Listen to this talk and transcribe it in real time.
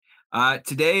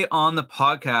Today on the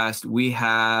podcast, we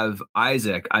have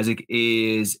Isaac. Isaac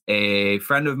is a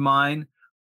friend of mine.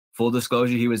 Full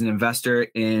disclosure, he was an investor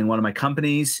in one of my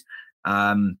companies.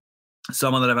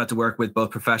 Someone that I've had to work with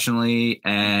both professionally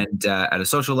and at a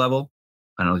social level.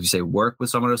 I don't know if you say work with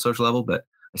someone at a social level, but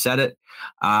I said it.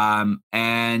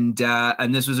 And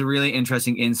this was a really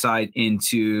interesting insight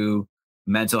into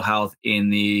mental health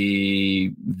in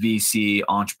the VC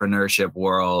entrepreneurship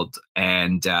world,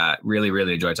 and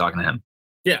really enjoyed talking to him.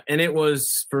 Yeah, and it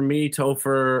was, for me,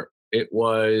 Topher, it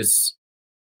made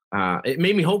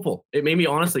me hopeful. It made me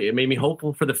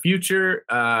hopeful for the future.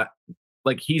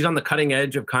 Like, he's on the cutting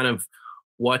edge of kind of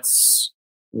what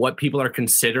people are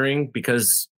considering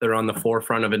because they're on the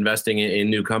forefront of investing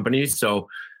in new companies. So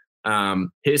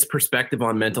his perspective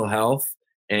on mental health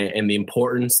and the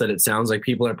importance that it sounds like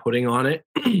people are putting on it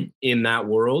in that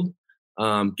world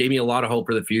gave me a lot of hope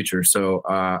for the future. So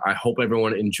I hope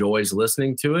everyone enjoys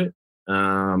listening to it.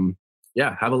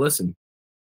 Have a listen.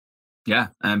 Yeah,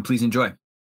 and please enjoy.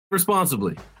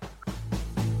 Responsibly.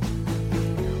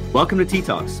 Welcome to Tea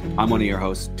Talks. I'm one of your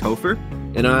hosts, Topher.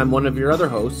 And I'm one of your other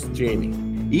hosts, Jamie.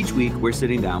 Each week, we're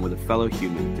sitting down with a fellow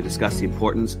human to discuss the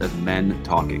importance of men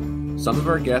talking. Some of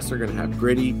our guests are going to have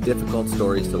gritty, difficult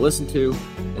stories to listen to,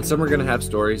 and some are going to have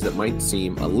stories that might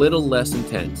seem a little less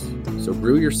intense. So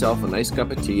brew yourself a nice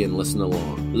cup of tea and listen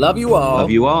along. Love you all.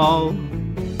 Love you all.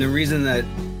 The reason that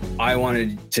I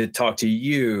wanted to talk to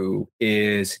you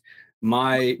is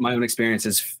my own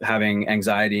experiences having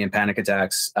anxiety and panic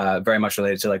attacks, very much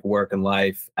related to like work and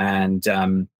life and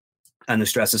the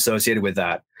stress associated with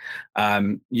that.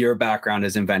 Your background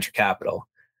is in venture capital.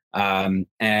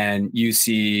 And you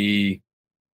see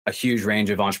a huge range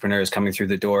of entrepreneurs coming through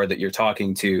the door that you're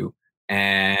talking to.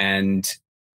 And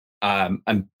I'm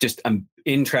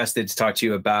interested to talk to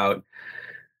you about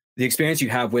the experience you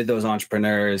have with those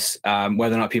entrepreneurs,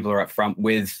 whether or not people are upfront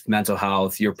with mental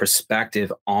health, your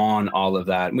perspective on all of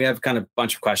that. And we have kind of a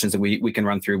bunch of questions that we can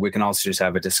run through. We can also just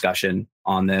have a discussion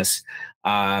on this.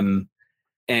 When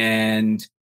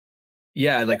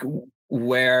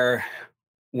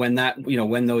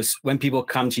people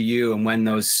come to you and when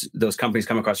those companies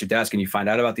come across your desk and you find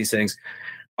out about these things,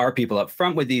 are people up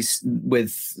front with these,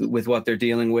 with what they're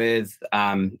dealing with?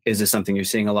 Is this something you're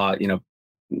seeing a lot?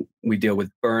 We deal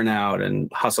with burnout and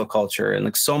hustle culture and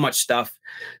like so much stuff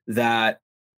that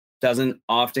doesn't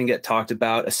often get talked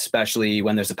about, especially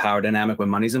when there's a power dynamic when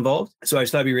money's involved. So I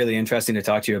just thought it'd be really interesting to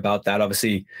talk to you about that.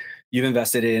 Obviously, you've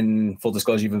invested in, full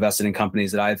disclosure, you've invested in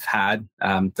companies that I've had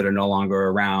that are no longer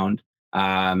around.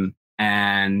 And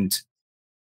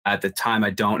at the time,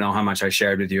 I don't know how much I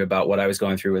shared with you about what I was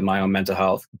going through with my own mental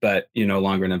health, but you're no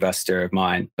longer an investor of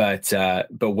mine. But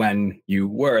when you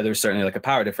were, there's certainly like a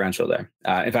power differential there.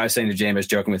 If I was saying to James, I was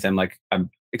joking with him, like, I'm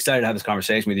excited to have this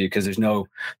conversation with you because there's no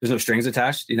strings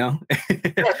attached, You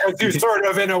sort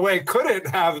of, in a way, couldn't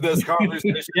have this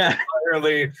conversation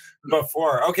entirely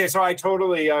before. Okay, so I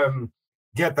totally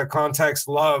get the context,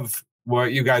 love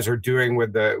what you guys are doing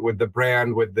with the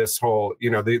brand, with this whole,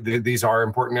 these are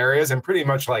important areas, and pretty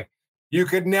much like you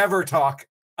could never talk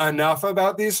enough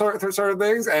about these sort of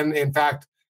things. And in fact,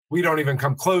 we don't even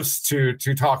come close to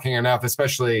talking enough,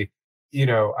 especially,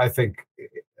 I think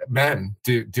men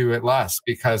do it less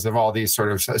because of all these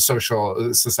sort of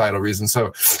societal reasons,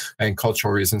 and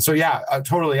cultural reasons. So yeah, I'm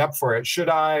totally up for it. Should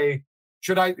I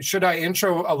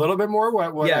intro a little bit more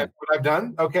what I've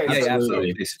done? Okay. Yeah,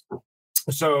 absolutely.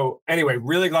 So anyway,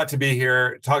 really glad to be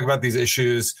here, talk about these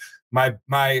issues. I've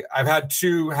had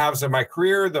two halves of my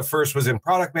career. The first was in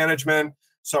product management.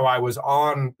 So I was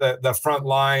on the front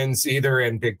lines, either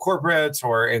in big corporates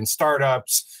or in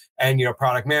startups. And,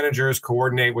 product managers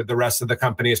coordinate with the rest of the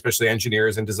company, especially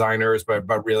engineers and designers,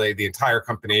 but really the entire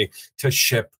company to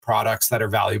ship products that are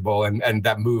valuable and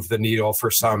that move the needle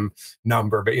for some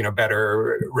number, but,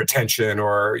 better retention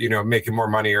or, making more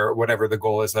money or whatever the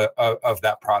goal is of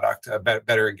that product,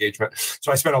 better engagement.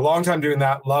 So I spent a long time doing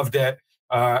that, loved it.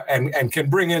 And can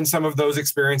bring in some of those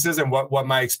experiences and what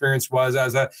my experience was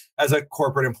as a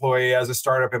corporate employee, as a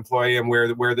startup employee, and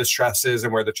where the stress is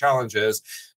and where the challenge is.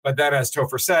 But then, as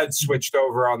Topher said, switched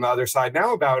over on the other side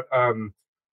now about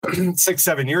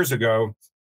 6-7 years ago.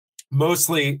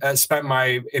 Mostly spent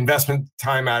my investment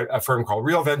time at a firm called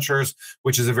Real Ventures,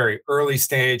 which is a very early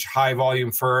stage, high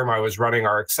volume firm. I was running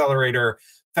our accelerator,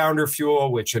 Founder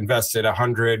Fuel, which invested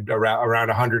around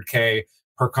 100K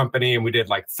per company, and we did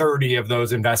like 30 of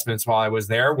those investments while I was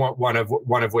there. One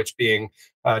of which being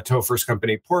Topher's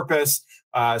company, Porpoise.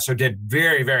 So did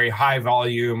very, very high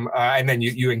volume, and then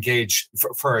you engage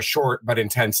for a short but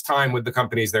intense time with the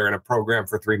companies. They're in a program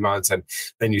for 3 months, and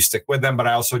then you stick with them. But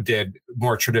I also did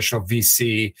more traditional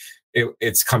VC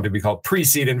it's come to be called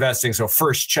pre-seed investing. So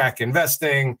first check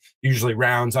investing, usually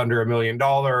rounds under $1 million.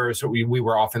 So we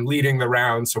were often leading the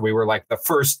round. So we were like the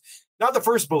first, not the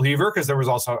first believer, because there was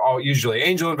also usually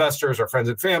angel investors or friends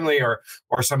and family or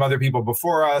some other people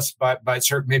before us, but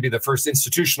maybe the first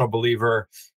institutional believer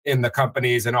in the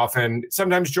companies, and often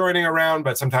sometimes joining a round,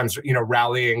 but sometimes,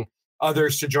 rallying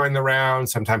others to join the round,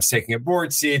 sometimes taking a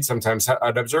board seat, sometimes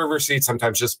an observer seat,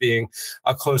 sometimes just being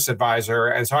a close advisor.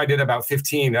 And so I did about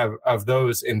 15 of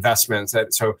those investments.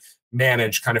 And so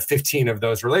managed kind of 15 of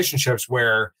those relationships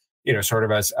where, sort of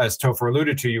as Topher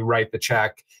alluded to, you write the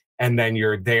check and then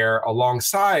you're there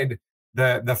alongside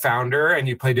the founder, and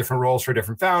you play different roles for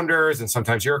different founders. And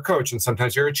sometimes you're a coach, and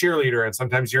sometimes you're a cheerleader, and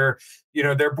sometimes you're,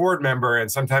 their board member,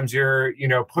 and sometimes you're,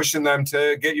 pushing them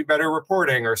to get you better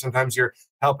reporting, or sometimes you're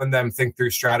helping them think through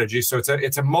strategy. So it's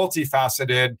a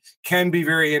multifaceted, can be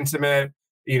very intimate.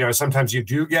 Sometimes you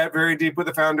do get very deep with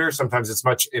the founder. Sometimes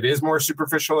it is more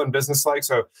superficial and business-like.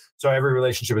 So every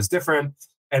relationship is different.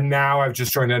 And now I've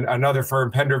just joined another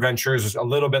firm, Pender Ventures, a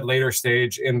little bit later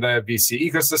stage in the VC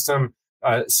ecosystem.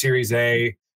 Series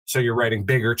A, so you're writing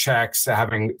bigger checks,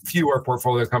 having fewer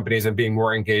portfolio companies and being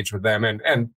more engaged with them,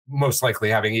 and most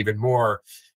likely having even more,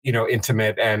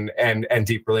 intimate and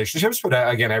deep relationships. But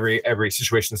again, every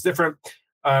situation is different.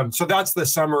 So that's the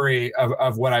summary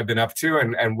of what I've been up to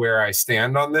and where I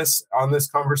stand on this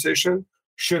conversation.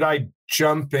 Should I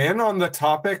jump in on the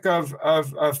topic of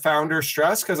founder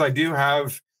stress? Because I do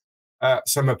have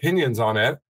some opinions on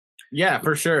it. Yeah,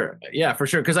 for sure.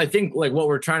 Because I think like what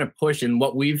we're trying to push and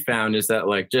what we've found is that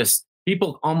like just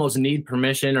people almost need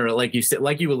permission, or like you said,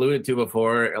 like you alluded to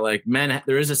before, like men,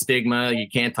 there is a stigma. You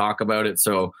can't talk about it.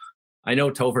 So I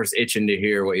know Topher's itching to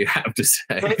hear what you have to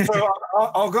say. So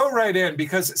I'll go right in,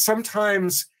 because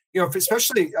sometimes,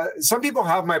 especially some people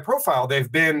have my profile.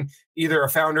 They've been either a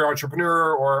founder,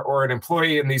 entrepreneur, or an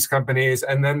employee in these companies,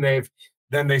 and then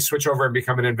they switch over and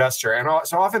become an investor. And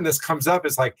so often this comes up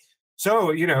as like,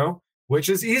 so, which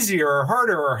is easier or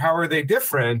harder, or how are they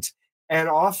different? And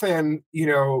often,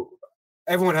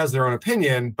 everyone has their own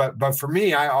opinion, but for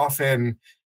me, I often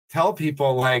tell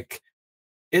people like,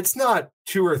 it's not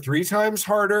 2 or 3 times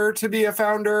harder to be a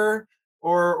founder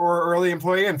or early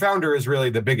employee. And founder is really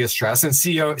the biggest stress, and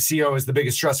CEO is the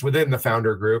biggest stress within the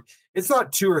founder group. It's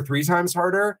not 2 or 3 times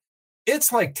harder.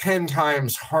 It's like 10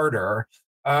 times harder.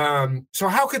 So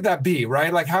how could that be,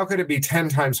 right? Like, how could it be 10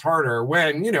 times harder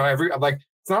when,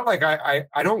 it's not like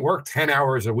I don't work 10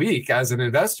 hours a week as an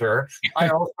investor. I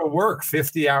also work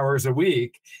 50 hours a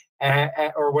week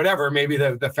or whatever. Maybe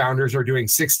the founders are doing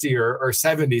 60 or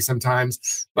 70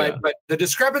 sometimes, but the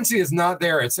discrepancy is not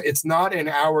there. It's not in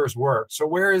hours worked. So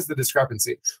where is the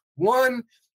discrepancy? One,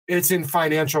 it's in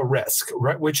financial risk,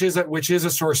 right? Which is a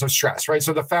source of stress, right?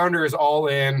 So the founder is all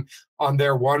in on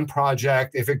their one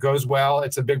project. If it goes well,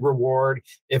 it's a big reward.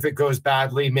 If it goes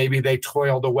badly, maybe they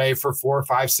toiled away for 4,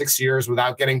 5, 6 years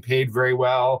without getting paid very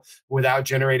well, without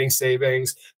generating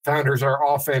savings. Founders are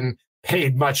often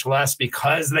paid much less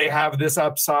because they have this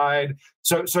upside.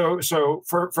 So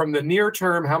from the near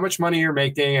term, how much money you're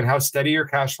making and how steady your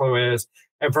cash flow is,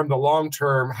 and from the long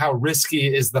term, how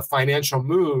risky is the financial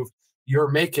move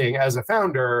you're making as a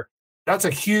founder, that's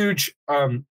a huge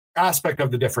aspect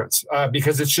of the difference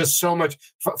because it's just so much.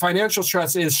 Financial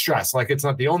stress is stress. Like, it's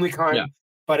not the only kind,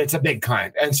 but it's a big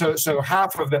kind. And so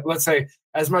half of that, let's say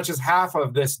as much as half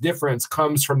of this difference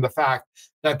comes from the fact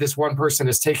that this one person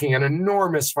is taking an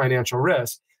enormous financial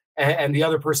risk and the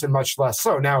other person much less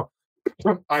so. Now,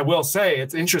 I will say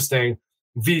it's interesting,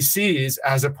 VCs,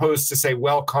 as opposed to say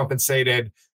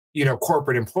well-compensated,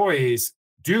 corporate employees,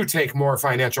 do take more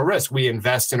financial risk. We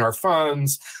invest in our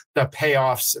funds. The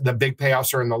big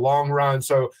payoffs are in the long run.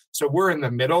 So we're in the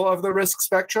middle of the risk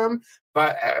spectrum,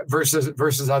 but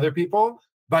versus other people.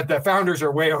 But the founders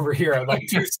are way over here, like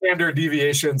 2 standard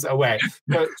deviations away.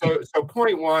 So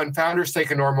point one, founders take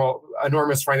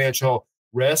enormous financial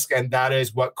risk, and that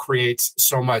is what creates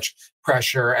so much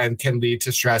pressure and can lead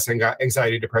to stress and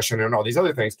anxiety, depression, and all these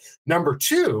other things. Number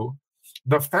 2,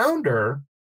 the founder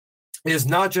is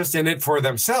not just in it for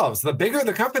themselves. The bigger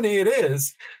the company it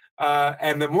is,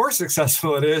 and the more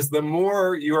successful it is, the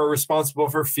more you are responsible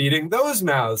for feeding those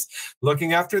mouths,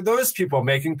 looking after those people,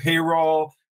 making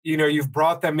payroll. You've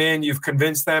brought them in, you've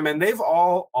convinced them, and they've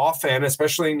all often,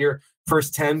 especially in your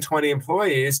first 10, 20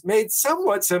 employees, made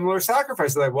somewhat similar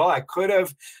sacrifices. Like, well, I could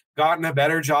have gotten a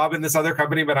better job in this other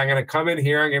company, but I'm going to come in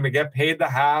here, I'm going to get paid the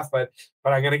half, but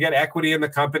I'm going to get equity in the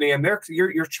company. And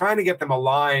you're trying to get them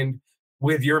aligned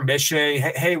with your mission.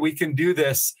 Hey, we can do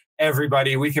this,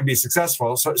 everybody. We can be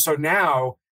successful. So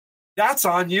now that's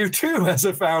on you too as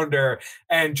a founder.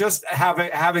 And just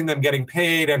having them getting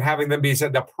paid and having them be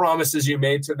said the promises you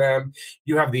made to them.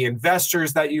 You have the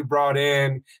investors that you brought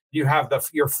in. You have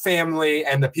your family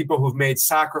and the people who've made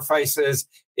sacrifices.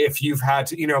 If you've had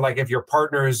to, like if your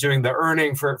partner is doing the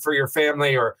earning for your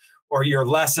family, or you're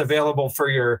less available for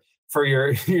your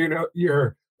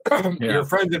your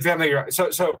friends and family.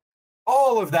 So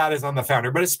all of that is on the founder,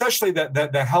 but especially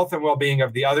the health and well-being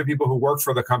of the other people who work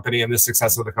for the company and the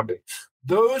success of the company.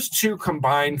 Those two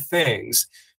combined things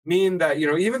mean that,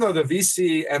 even though the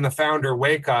VC and the founder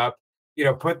wake up,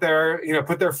 put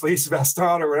their fleece vest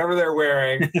on or whatever they're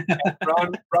wearing,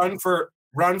 and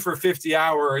run for 50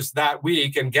 hours that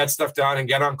week and get stuff done and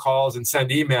get on calls and send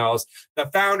emails. The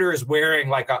founder is wearing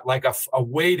like a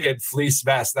weighted fleece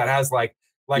vest that has like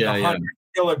 100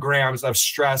 kilograms of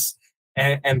stress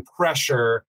and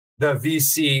pressure. The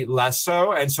VC less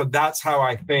so. And so that's how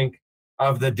I think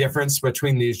of the difference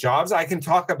between these jobs. I can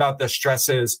talk about the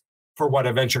stresses for what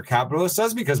a venture capitalist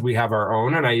does because we have our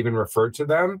own, and I even refer to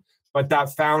them. But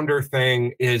that founder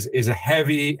thing is a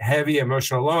heavy, heavy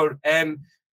emotional load. And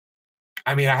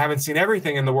I mean, I haven't seen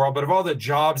everything in the world, but of all the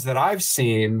jobs that I've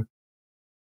seen,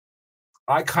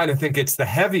 I kind of think it's the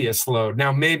heaviest load.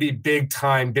 Now, maybe big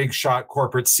time, big shot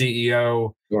corporate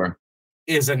CEO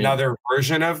is another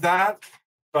version of that.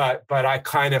 But I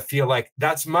kind of feel like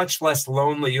that's much less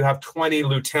lonely. You have 20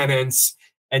 lieutenants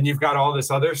and you've got all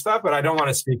this other stuff, but I don't want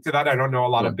to speak to that. I don't know a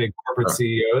lot of big corporate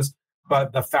CEOs,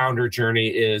 but the founder journey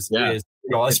is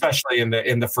especially in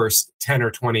the first 10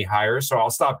 or 20 hires. So I'll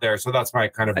stop there. So that's my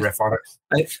kind of riff on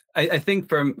it. I think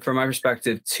from my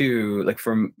perspective too, like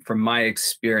from my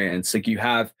experience, like you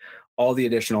have all the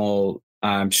additional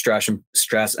stress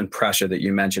and pressure that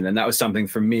you mentioned. And that was something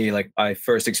for me, like I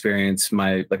first experienced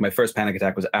my first panic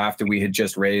attack was after we had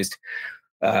just raised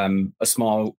a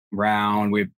small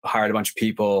round. We hired a bunch of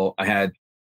people.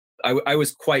 I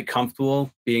was quite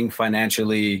comfortable being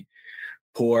financially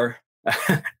poor.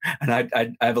 And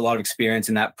I have a lot of experience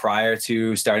in that prior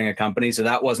to starting a company. So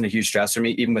that wasn't a huge stress for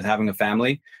me, even with having a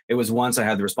family. It was once I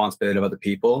had the responsibility of other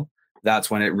people, that's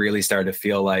when it really started to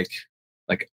feel like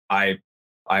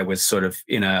I was sort of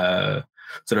in a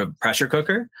sort of pressure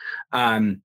cooker.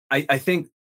 I think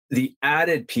the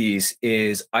added piece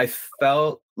is I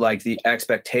felt like the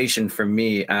expectation for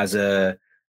me as a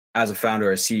founder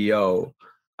or a CEO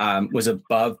was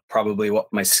above probably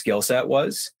what my skill set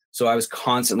was. So I was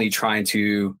constantly trying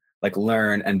to like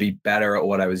learn and be better at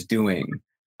what I was doing.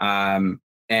 And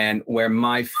where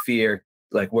my fear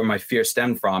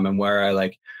stemmed from, and where I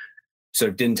like sort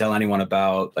of didn't tell anyone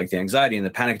about like the anxiety and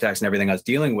the panic attacks and everything I was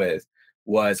dealing with,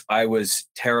 was I was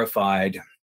terrified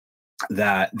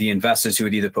that the investors who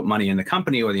had either put money in the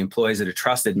company or the employees that had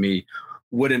trusted me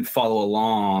wouldn't follow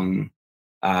along,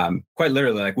 quite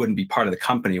literally, like wouldn't be part of the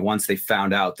company once they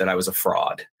found out that I was a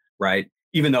fraud, right?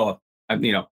 Even though,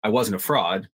 I wasn't a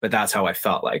fraud, but that's how I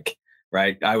felt like,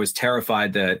 right? I was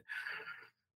terrified that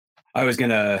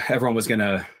everyone was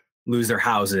gonna lose their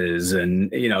houses,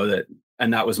 and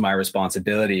that was my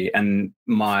responsibility. And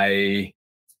my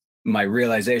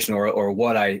realization or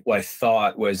what I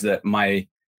thought was that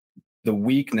the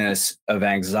weakness of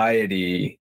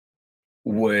anxiety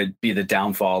would be the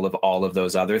downfall of all of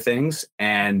those other things.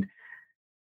 And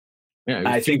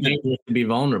I think dangerous to be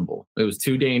vulnerable. It was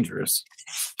too dangerous.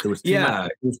 It was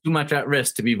too much at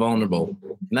risk to be vulnerable.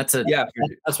 And that's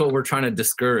what we're trying to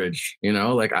discourage,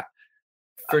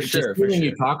 For sure. When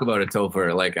you talk about it,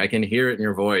 Topher, like I can hear it in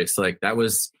your voice. Like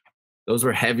those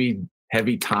were heavy,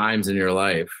 heavy times in your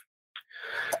life.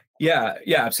 Yeah,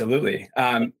 absolutely.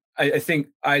 I think,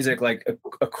 Isaac, like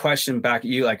a question back at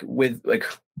you, like with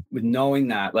knowing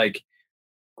that, like,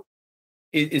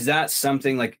 is that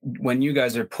something like when you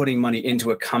guys are putting money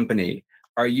into a company,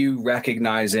 are you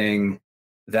recognizing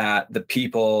that the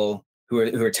people who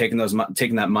are taking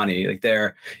that money, like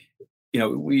they're,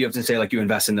 we have to say like you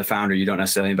invest in the founder, you don't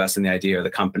necessarily invest in the idea or the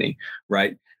company,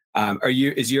 right?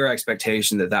 Is your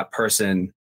expectation that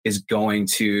person is going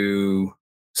to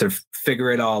sort of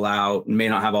figure it all out, may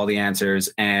not have all the answers,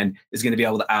 and is going to be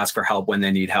able to ask for help when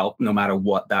they need help, no matter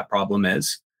what that problem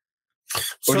is?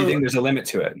 Or do you think there's a limit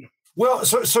to it? Well,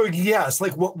 so yes,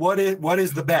 like what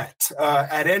is the bet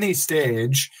at any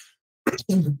stage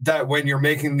that when you're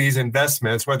making these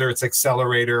investments, whether it's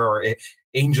accelerator or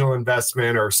angel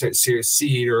investment or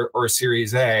seed or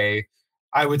Series A,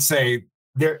 I would say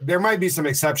there might be some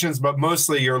exceptions, but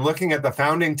mostly you're looking at the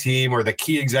founding team or the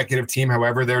key executive team,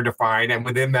 however they're defined, and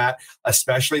within that,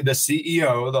 especially the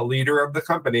CEO, the leader of the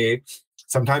company.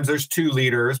 Sometimes there's two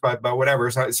leaders, but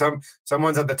whatever. So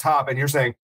someone's at the top, and you're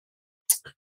saying,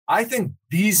 I think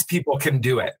these people can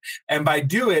do it. And by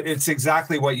do it, it's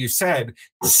exactly what you said,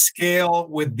 scale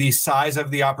with the size of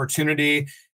the opportunity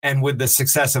and with the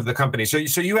success of the company. So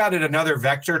you added another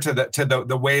vector to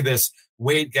the way this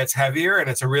weight gets heavier, and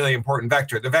it's a really important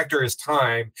vector. The vector is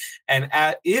time. And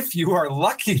if you are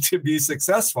lucky to be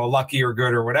successful, lucky or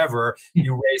good or whatever,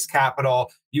 you raise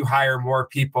capital, you hire more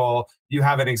people, you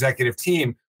have an executive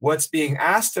team, what's being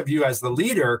asked of you as the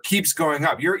leader keeps going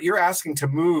up. You're asking to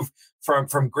move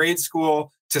from grade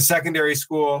school to secondary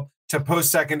school to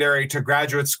post-secondary to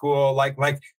graduate school,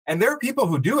 and there are people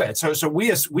who do it. So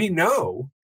we know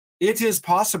it is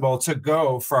possible to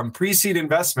go from pre-seed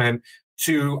investment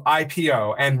to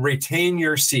IPO and retain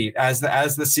your seat as the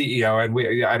CEO.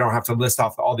 And I don't have to list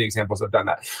off all the examples that have done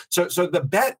that. So the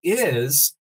bet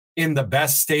is in the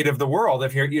best state of the world.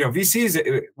 If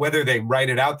VCs, whether they write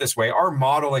it out this way, are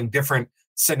modeling different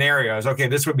scenarios. Okay,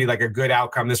 this would be like a good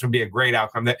outcome. This would be a great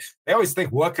outcome. That they always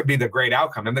think, what could be the great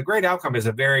outcome? And the great outcome is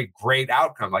a very great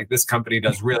outcome. Like this company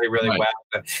does really, really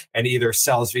well and either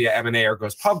sells via M&A or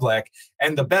goes public.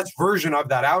 And the best version of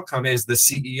that outcome is the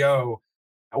CEO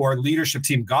or leadership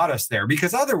team got us there,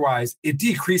 because otherwise it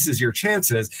decreases your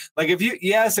chances. Like if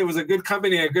it was a good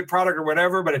company, a good product or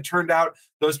whatever, but it turned out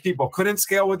those people couldn't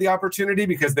scale with the opportunity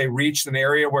because they reached an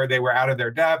area where they were out of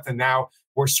their depth, and now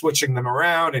we're switching them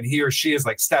around and he or she is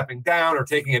like stepping down or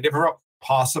taking a different role.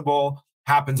 Possible,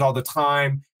 happens all the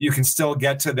time. You can still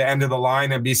get to the end of the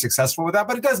line and be successful with that,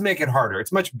 but it does make it harder.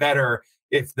 It's much better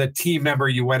if the team member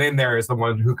you went in there is the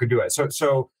one who could do it.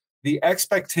 So the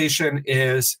expectation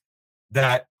is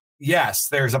that, yes,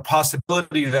 there's a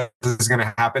possibility that this is going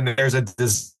to happen.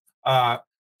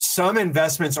 Some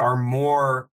investments are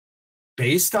more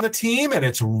based on the team, and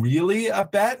it's really a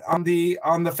bet on the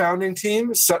founding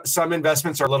team. Some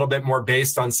investments are a little bit more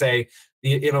based on, say,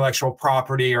 the intellectual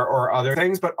property or other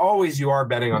things, but always you are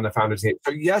betting on the founder team.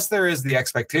 So yes, there is the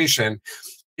expectation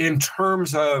in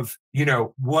terms of,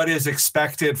 what is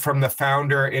expected from the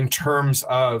founder in terms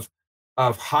of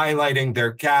highlighting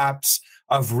their gaps,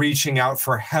 of reaching out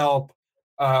for help,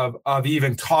 of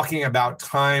even talking about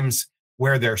times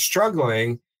where they're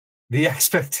struggling. The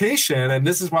expectation, and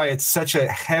this is why it's such a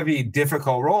heavy,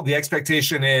 difficult role, the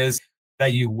expectation is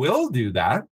that you will do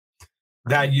that,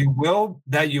 that you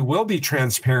will be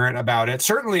transparent about it.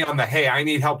 Certainly on the, hey, I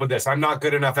need help with this. I'm not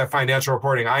good enough at financial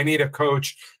reporting. I need a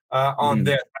coach on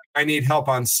this. I need help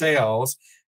on sales.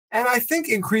 And I think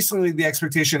increasingly the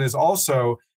expectation is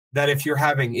also that if you're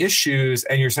having issues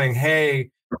and you're saying, hey,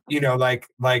 like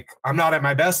I'm not at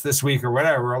my best this week or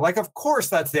whatever, like, of course,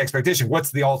 that's the expectation.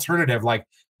 What's the alternative? Like,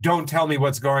 don't tell me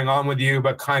what's going on with you,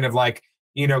 but kind of like,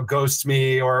 ghost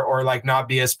me or like not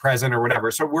be as present or whatever.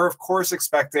 So we're of course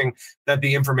expecting that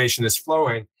the information is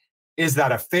flowing. Is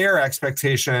that a fair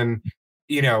expectation?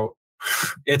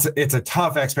 It's a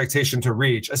tough expectation to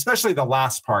reach, especially the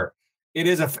last part.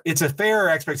 It's a fair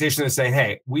expectation to say,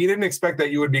 hey, we didn't expect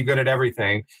that you would be good at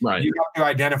everything. Right. You have to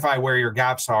identify where your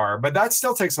gaps are, but that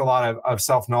still takes a lot of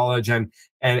self-knowledge and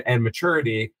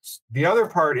maturity. The other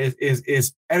part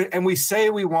is and we say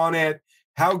we want it.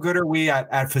 How good are we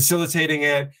at facilitating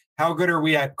it? How good are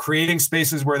we at creating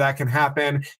spaces where that can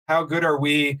happen? How good are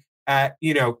we at,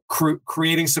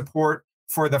 creating support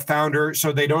for the founder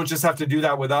so they don't just have to do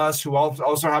that with us, who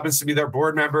also happens to be their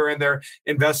board member and their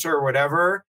investor or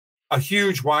whatever? A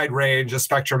huge wide range, a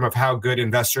spectrum of how good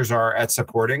investors are at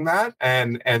supporting that.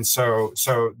 And so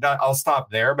that I'll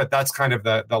stop there, but that's kind of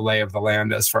the lay of the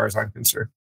land as far as I'm concerned.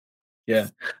 Yeah.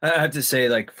 I have to say,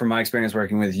 like, from my experience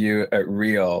working with you at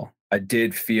Real, I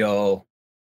did feel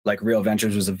like Real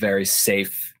Ventures was a very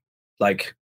safe,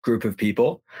 like, group of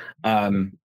people.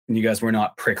 You guys were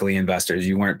not prickly investors.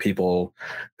 You weren't people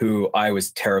who I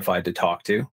was terrified to talk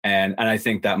to. And I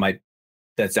think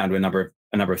that's down to a number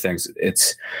of things.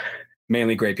 It's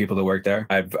mainly great people that work there.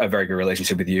 I have a very good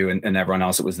relationship with you and everyone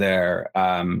else that was there.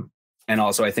 And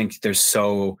also, I think there's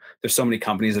so many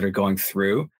companies that are going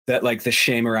through that, like, the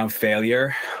shame around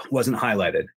failure wasn't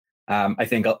highlighted. I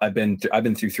think I've been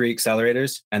through 3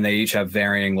 accelerators, and they each have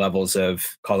varying levels of,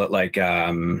 call it like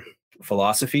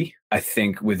philosophy. I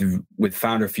think with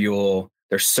Founder Fuel,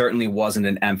 there certainly wasn't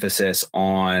an emphasis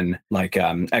on like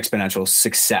exponential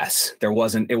success. It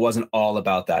wasn't all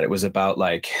about that. It was about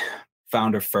like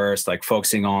founder first, like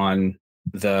focusing on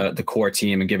the core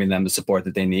team and giving them the support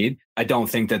that they need. I don't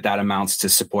think that amounts to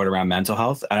support around mental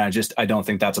health. And I don't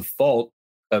think that's a fault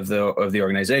of the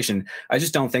organization. I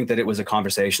just don't think that it was a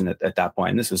conversation at that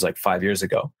point. And this was like 5 years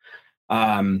ago.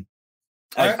 I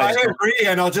agree.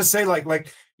 And I'll just say like,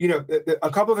 a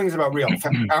couple of things about Real.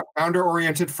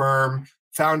 Founder-oriented firm,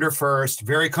 founder first,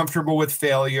 very comfortable with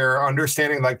failure,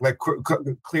 understanding like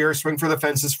clear swing for the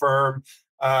fences firm.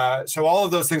 So all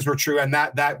of those things were true. And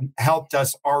that helped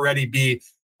us already be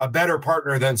a better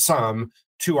partner than some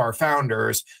to our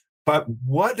founders. But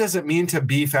what does it mean to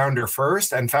be founder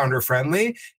first and founder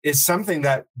friendly is something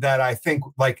that I think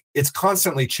like it's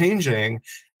constantly changing.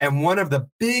 And one of the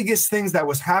biggest things that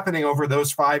was happening over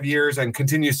those 5 years and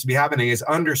continues to be happening is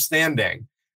understanding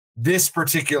this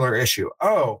particular issue.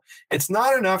 Oh, it's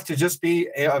not enough to just be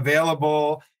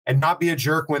available and not be a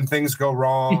jerk when things go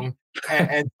wrong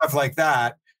and stuff like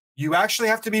that. You actually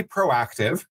have to be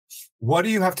proactive. What do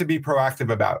you have to be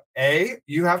proactive about?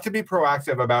 You have to be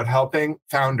proactive about helping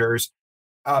founders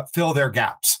fill their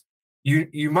gaps.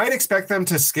 You might expect them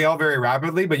to scale very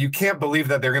rapidly, but you can't believe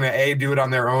that they're going to A, do it on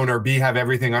their own, or B, have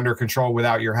everything under control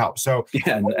without your help. So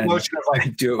and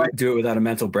like, do it without a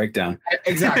mental breakdown.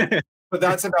 Exactly. But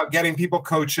that's about getting people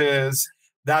coaches.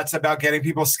 That's about getting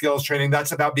people skills training.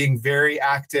 That's about being very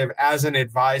active as an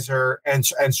advisor and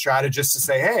strategist to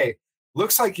say, hey,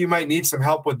 looks like you might need some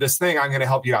help with this thing. I'm going to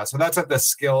help you out. So that's at the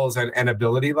skills and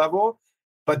ability level.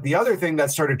 But the other thing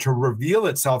that started to reveal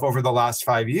itself over the last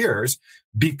 5 years,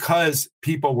 because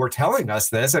people were telling us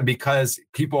this and because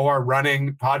people are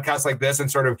running podcasts like this and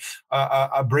sort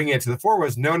of bringing it to the fore,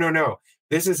 was no.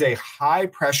 This is a high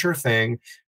pressure thing.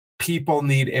 People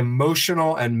need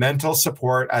emotional and mental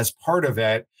support as part of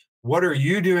it. What are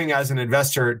you doing as an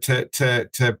investor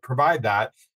to provide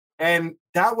that? And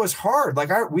that was hard.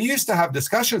 Like we used to have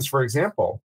discussions, for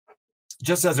example,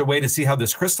 just as a way to see how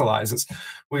this crystallizes.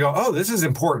 We go, oh, this is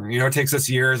important. It takes us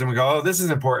years, and we go, oh, this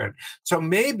is important. So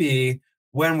maybe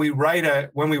when we write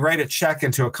a check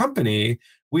into a company,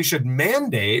 we should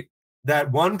mandate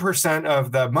that 1%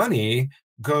 of the money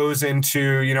goes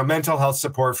into mental health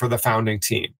support for the founding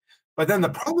team. But then the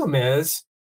problem is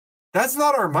that's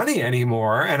not our money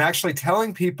anymore. And actually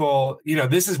telling people,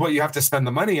 this is what you have to spend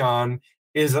the money on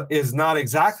is not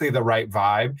exactly the right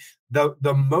vibe.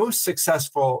 The most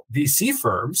successful VC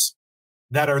firms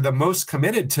that are the most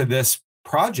committed to this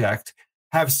project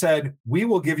have said, we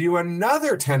will give you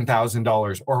another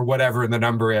 $10,000 or whatever the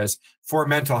number is for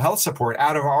mental health support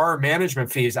out of our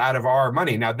management fees, out of our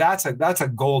money. Now that's a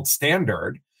gold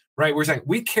standard, right? We're saying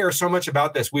we care so much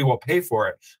about this, we will pay for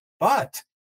it. But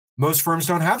most firms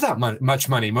don't have that much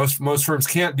money. Most firms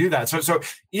can't do that. So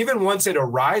even once it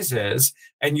arises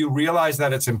and you realize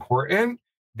that it's important,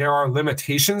 there are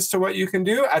limitations to what you can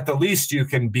do. At the least, you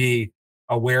can be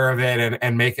aware of it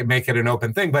and make it an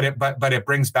open thing. But it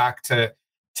brings back to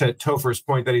Topher's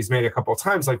point that he's made a couple of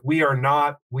times. Like we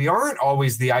aren't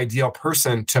always the ideal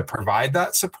person to provide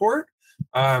that support.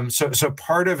 So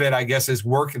part of it, I guess, is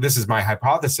work. This is my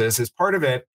hypothesis. Is part of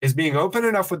it is being open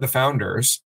enough with the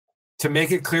founders to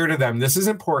make it clear to them, this is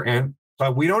important,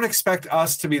 but we don't expect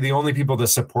us to be the only people to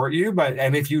support you.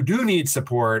 And if you do need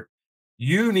support,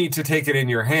 you need to take it in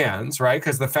your hands, right?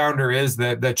 Because the founder is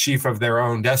the chief of their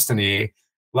own destiny.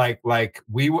 Like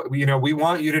we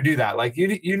want you to do that. Like you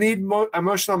need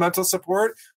emotional, mental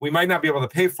support. We might not be able to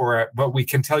pay for it, but we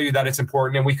can tell you that it's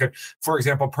important. And we could, for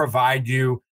example, provide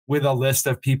you with a list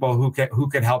of people who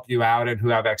could help you out and who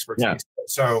have expertise. Yeah.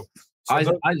 So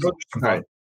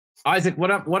Isaac,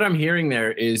 what I'm hearing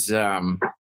there is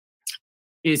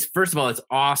first of all, it's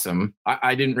awesome.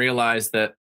 I didn't realize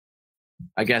that.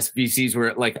 I guess VCs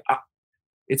were like,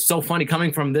 it's so funny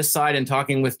coming from this side and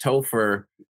talking with Topher.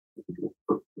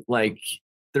 Like,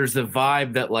 there's the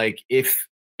vibe that like if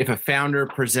a founder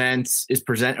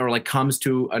or like comes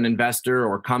to an investor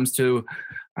or comes to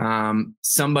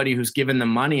somebody who's given them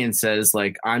money and says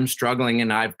like, I'm struggling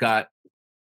and I've got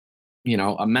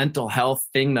a mental health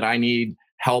thing that I need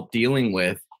help dealing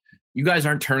with, you guys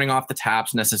aren't turning off the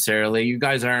taps necessarily. You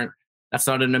guys aren't, that's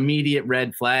not an immediate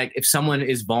red flag. If someone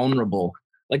is vulnerable,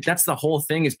 like that's the whole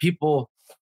thing is people,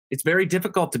 it's very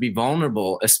difficult to be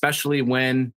vulnerable, especially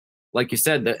when, like you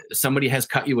said, that somebody has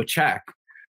cut you a check.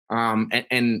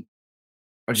 And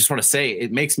I just want to say,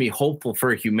 it makes me hopeful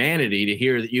for humanity to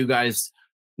hear that you guys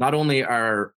not only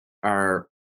are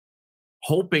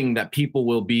hoping that people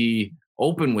will be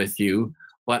open with you,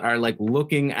 but are like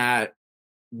looking at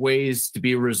ways to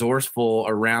be resourceful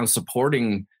around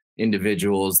supporting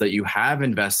individuals that you have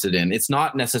invested in. It's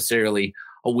not necessarily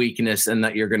a weakness and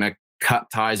that you're going to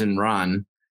cut ties and run.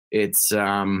 It's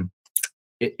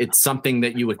something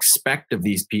that you expect of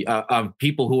these of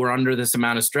people who are under this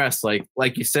amount of stress.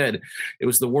 Like you said, it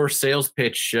was the worst sales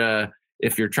pitch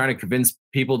if you're trying to convince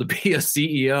people to be a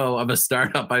CEO of a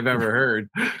startup I've ever heard.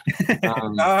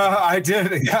 I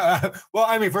did. Yeah. Well,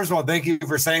 I mean, first of all, thank you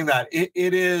for saying that.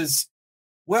 It is.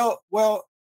 Well,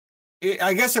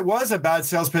 I guess it was a bad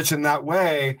sales pitch in that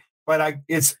way, but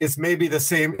it's maybe the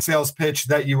same sales pitch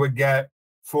that you would get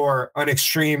for an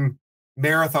extreme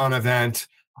marathon event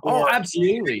Oh,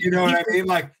 absolutely. You know what I mean?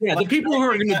 Like, the people who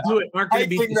are going to do it aren't going to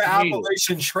be the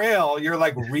Appalachian Trail. You're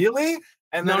like, really?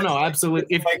 And then no,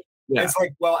 absolutely. It's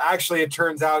like, well, actually, it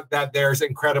turns out that there's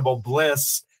incredible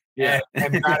bliss. Yeah.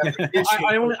 And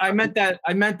I meant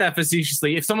that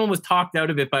facetiously. If someone was talked out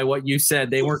of it by what you said,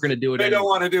 they weren't going to do it. They don't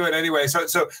want to do it anyway.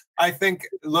 So I think,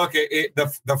 look,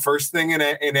 the first thing in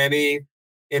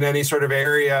any sort of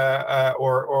area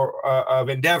or of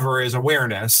endeavor is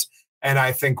awareness. And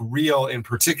I think real in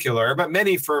particular, but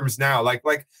many firms now, like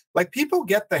people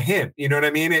get the hint. You know what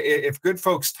I mean? If good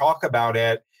folks talk about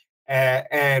it,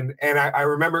 and I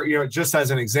remember, just as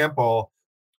an example,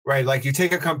 right? Like you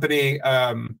take a company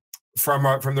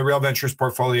from the Real Ventures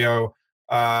portfolio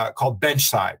called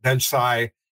Benchsci.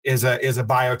 Benchsci is a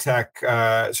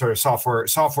biotech sort of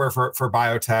software for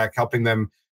biotech, helping them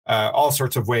all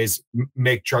sorts of ways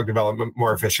make drug development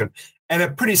more efficient. And a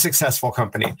pretty successful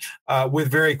company with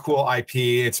very cool IP.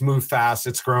 It's moved fast,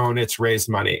 it's grown, it's raised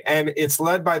money. And it's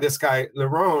led by this guy,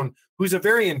 Lerone, who's a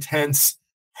very intense,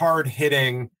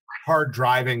 hard-hitting,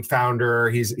 hard-driving founder.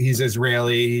 He's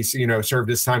Israeli. He's, served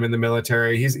his time in the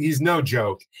military. He's no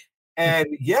joke. And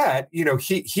yet,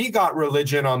 he got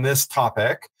religion on this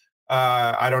topic.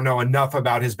 I don't know enough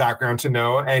about his background to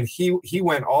know. And he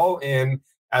went all in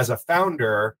as a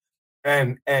founder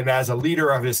and as a leader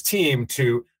of his team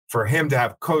for him to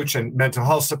have coach and mental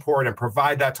health support and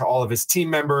provide that to all of his team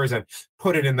members and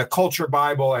put it in the culture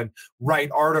Bible and write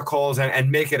articles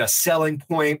and make it a selling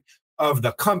point of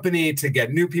the company to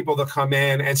get new people to come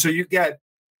in. And so you get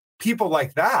people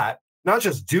like that, not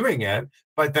just doing it,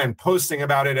 but then posting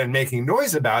about it and making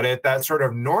noise about it, that sort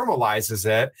of normalizes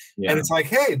it. Yeah. And it's like,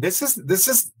 hey, this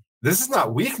is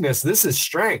not weakness. This is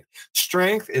strength.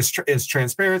 Strength is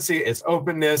transparency. It's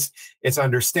openness. It's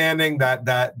understanding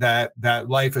that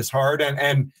life is hard.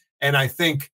 And I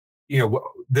think,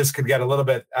 this could get a little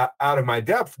bit out of my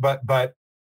depth, but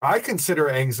I consider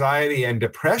anxiety and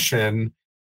depression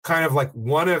kind of like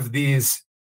one of these,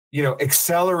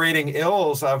 accelerating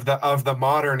ills of the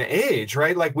modern age,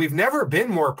 right? Like we've never been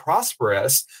more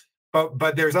prosperous.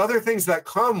 But there's other things that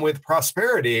come with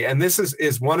prosperity. And this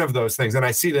is one of those things. And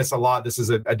I see this a lot. This is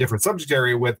a different subject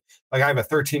area with, like, I have a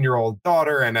 13-year-old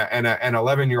daughter and an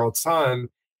 11-year-old son.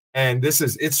 And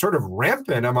it's sort of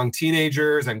rampant among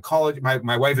teenagers and college.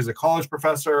 My wife is a college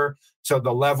professor. So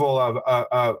the level of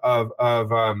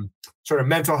sort of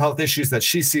mental health issues that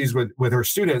she sees with her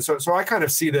students. So I kind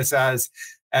of see this as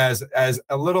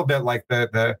a little bit like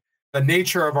the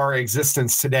nature of our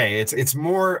existence today. It's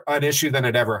more an issue than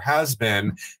it ever has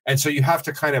been. And so you have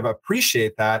to kind of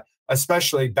appreciate that,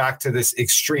 especially back to this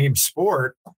extreme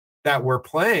sport that we're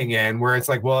playing in, where it's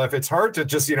like, well, if it's hard to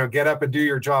just, get up and do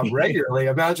your job regularly,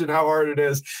 imagine how hard it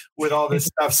is with all this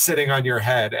stuff sitting on your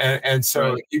head. And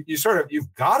so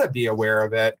you've got to be aware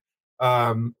of it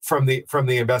from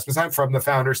the investment side, from the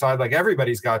founder side, like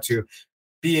everybody's got to.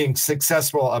 Being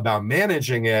successful about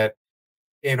managing it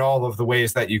in all of the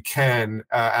ways that you can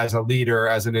as a leader,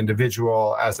 as an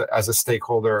individual, as a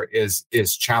stakeholder is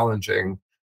challenging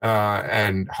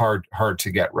and hard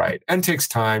to get right, and takes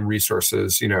time,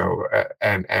 resources,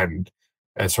 and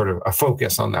sort of a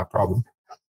focus on that problem.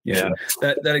 Yeah,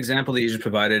 that example that you just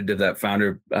provided of that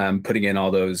founder putting in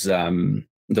all those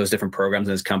different programs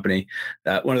in his company.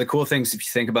 One of the cool things, if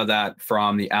you think about that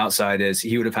from the outside, is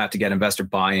he would have had to get investor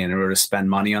buy-in in order to spend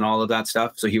money on all of that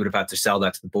stuff. So he would have had to sell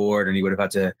that to the board, and he would have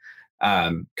had to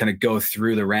kind of go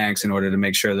through the ranks in order to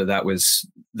make sure that was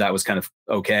kind of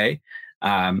okay.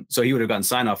 So he would have gotten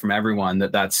sign off from everyone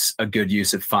that's a good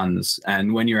use of funds.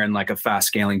 And when you're in like a fast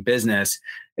scaling business,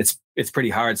 it's pretty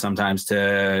hard sometimes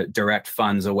to direct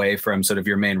funds away from sort of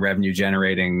your main revenue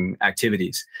generating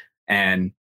activities.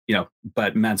 And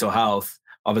but mental health,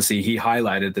 obviously he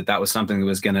highlighted that was something that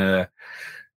was going to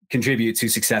contribute to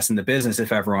success in the business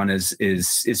if everyone is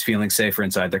feeling safer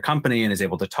inside their company and is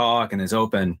able to talk and is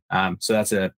open. So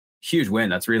that's a huge win.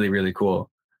 That's really, really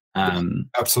cool.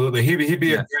 Absolutely. He'd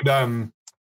be a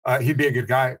good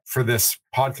guy for this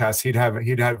podcast.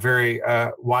 He'd have very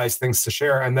wise things to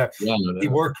share. And he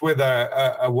worked with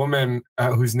a woman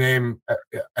whose name,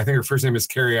 I think her first name is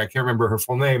Carrie. I can't remember her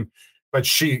full name. But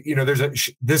she,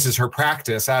 this is her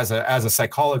practice as a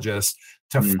psychologist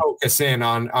to focus in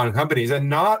on companies, and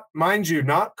not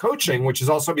coaching, which has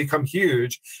also become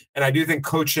huge. And I do think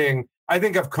I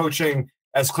think of coaching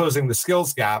as closing the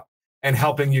skills gap and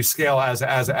helping you scale as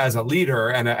a leader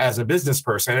and as a business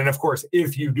person. And of course,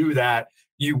 if you do that,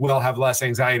 you will have less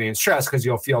anxiety and stress because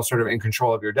you'll feel sort of in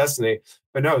control of your destiny.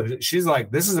 But no, she's like,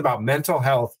 this is about mental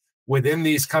health within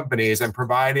these companies and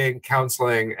providing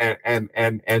counseling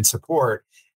and support.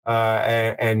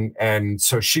 And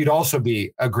so she'd also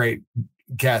be a great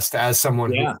guest as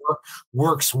someone who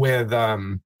works with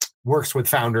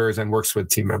founders and works with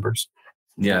team members.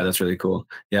 Yeah, that's really cool.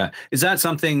 Yeah. Is that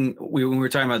something when we were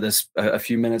talking about this a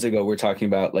few minutes ago, we're talking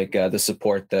about like the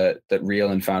support that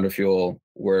Real and Founder Fuel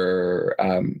were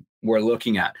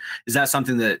looking at. Is that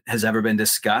something that has ever been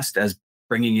discussed as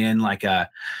bringing in like how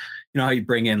you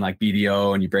bring in like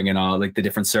BDO and you bring in all like the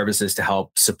different services to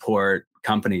help support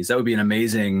companies? That would be an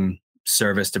amazing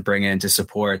service to bring in to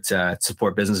support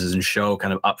businesses and show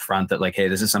kind of upfront that like, hey,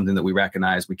 this is something that we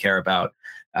recognize, we care about.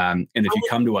 And if you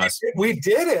come to us, we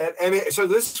did it. And so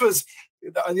this was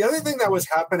the other thing that was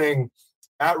happening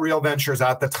at Real Ventures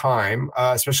at the time,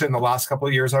 especially in the last couple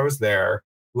of years I was there,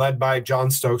 led by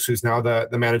John Stokes, who's now the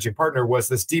managing partner, was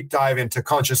this deep dive into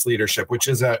conscious leadership, which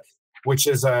is a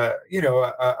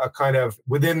kind of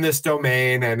within this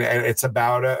domain, and it's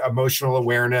about emotional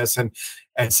awareness and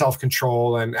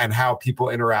self-control and how people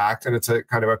interact. And it's a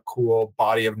kind of a cool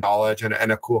body of knowledge and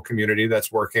a cool community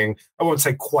that's working. I won't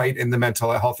say quite in the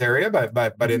mental health area,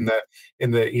 but in the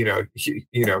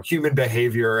human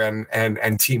behavior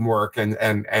and teamwork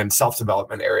and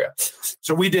self-development area.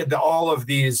 So we did all of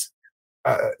these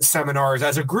seminars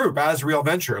as a group, as Real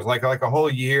Ventures, like a whole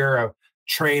year of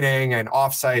training and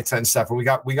offsites and stuff. And we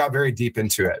got very deep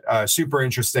into it. Super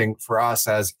interesting for us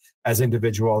as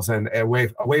individuals, and a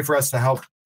way for us to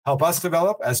help us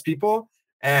develop as people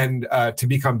and to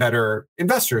become better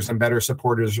investors and better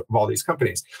supporters of all these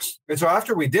companies. And so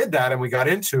after we did that and we got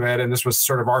into it, and this was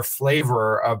sort of our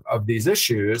flavor of these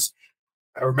issues,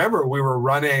 I remember we were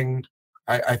running,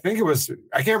 I think it was,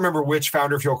 I can't remember which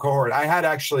Founder Fuel cohort. I had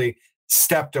actually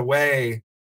stepped away.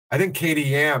 I think Katie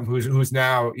Yam, who's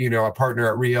now a partner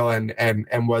at Real and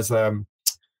was the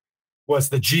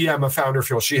GM of Founder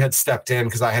Fuel, she had stepped in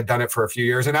because I had done it for a few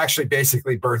years and actually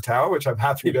basically burnt out, which I'm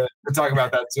happy to talk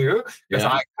about that too, because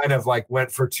I kind of like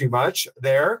went for too much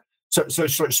there. So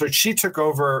she took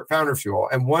over Founder Fuel,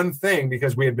 and one thing,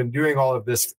 because we had been doing all of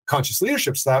this conscious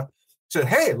leadership stuff, said,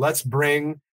 hey, let's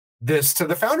bring this to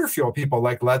the Founder Fuel people.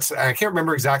 Like I can't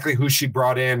remember exactly who she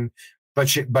brought in, but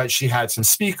she had some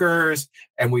speakers,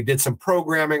 and we did some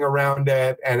programming around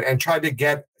it and tried to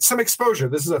get some exposure.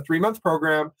 This is a 3-month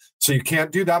program, so you can't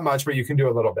do that much, but you can do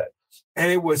a little bit. And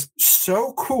it was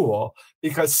so cool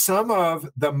because some of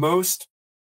the most,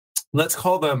 let's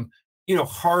call them,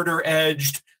 harder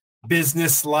edged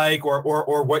business-like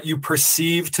or what you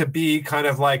perceive to be kind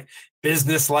of like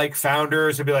business-like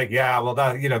founders would be like, yeah, well,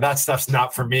 that stuff's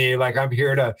not for me. Like, I'm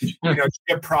here to,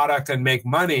 ship product and make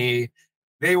money.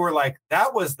 They were like,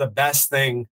 that was the best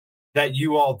thing that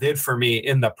you all did for me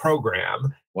in the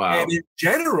program. Wow. And in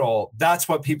general, that's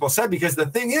what people said, because the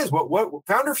thing is, what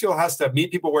Founder Fuel has to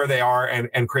meet people where they are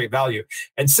and create value.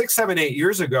 And 6, 7, 8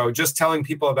 years ago, just telling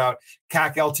people about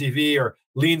CAC LTV or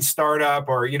lean startup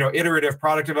or, iterative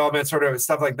product development, sort of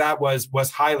stuff like that was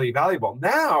highly valuable.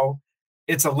 Now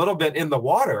it's a little bit in the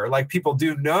water. Like, people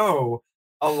do know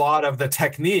a lot of the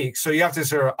techniques. So you have to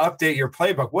sort of update your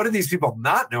playbook. What do these people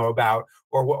not know about,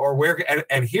 or where?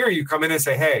 And here you come in and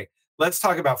say, hey, let's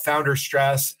talk about founder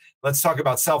stress. Let's talk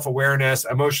about self-awareness,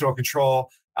 emotional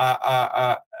control,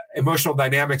 emotional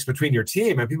dynamics between your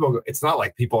team. And it's not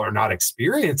like people are not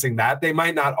experiencing that. They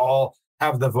might not all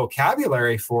have the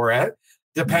vocabulary for it,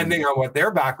 depending on what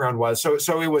their background was.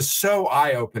 So it was so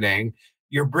eye-opening.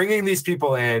 You're bringing these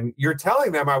people in, you're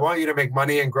telling them, I want you to make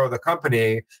money and grow the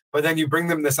company, but then you bring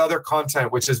them this other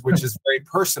content, which is very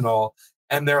personal.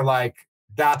 And they're like,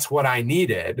 that's what I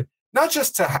needed, not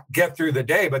just to get through the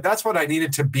day, but that's what I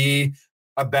needed to be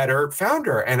a better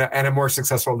founder and a more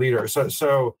successful leader.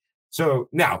 So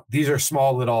now these are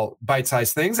small little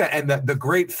bite-sized things. And the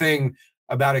great thing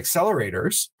about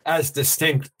accelerators, as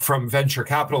distinct from venture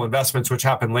capital investments, which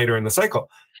happen later in the cycle,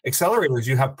 accelerators,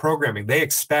 you have programming. They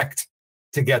expect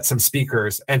to get some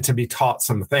speakers and to be taught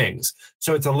some things.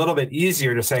 So it's a little bit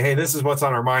easier to say, hey, this is what's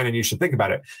on our mind and you should think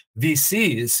about it.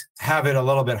 VCs have it a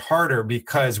little bit harder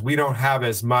because we don't have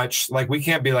as much, like, we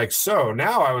can't be like, so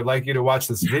now I would like you to watch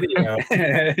this video.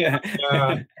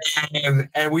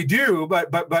 And we do, but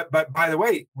by the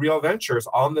way, Real Ventures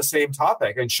on the same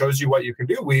topic and shows you what you can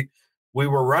do. We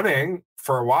were running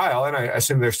for a while, and I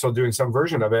assume they're still doing some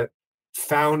version of it,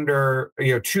 founder,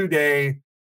 2-day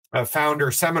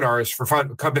founder seminars for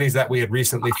companies that we had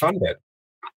recently funded.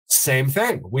 Same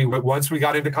thing. Once we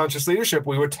got into conscious leadership,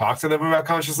 we would talk to them about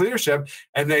conscious leadership,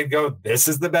 and they'd go, "This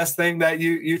is the best thing that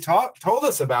you told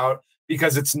us about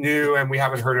because it's new and we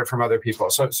haven't heard it from other people."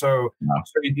 So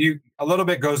a little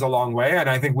bit goes a long way, and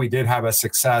I think we did have a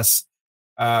success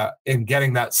in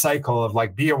getting that cycle of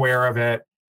like, be aware of it,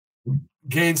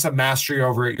 gain some mastery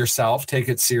over it yourself, take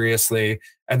it seriously,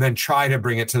 and then try to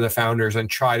bring it to the founders and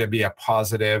try to be a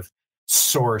positive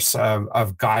source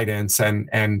of guidance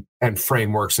and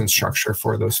frameworks and structure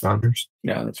for those founders.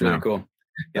 Yeah, that's really cool.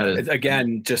 Yeah,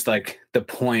 again, just like the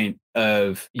point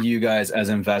of you guys as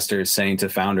investors saying to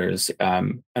founders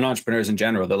and entrepreneurs in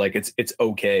general that like it's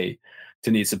okay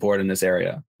to need support in this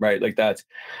area, right? Like that,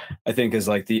 I think is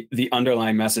like the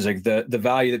underlying message. Like the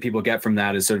value that people get from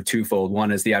that is sort of twofold.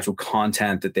 One is the actual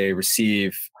content that they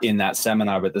receive in that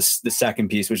seminar, but the second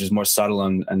piece, which is more subtle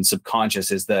and subconscious,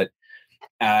 is that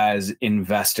as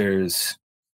investors,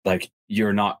 like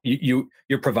you're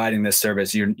providing this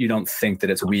service. You don't think that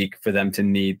it's weak for them to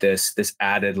need this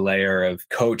added layer of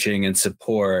coaching and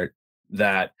support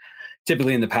that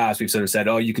typically in the past we've sort of said,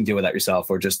 oh, you can deal with that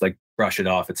yourself, or just like brush it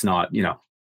off. It's not,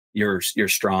 you're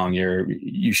strong.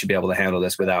 You should be able to handle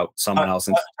this without someone else.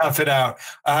 And tough it out.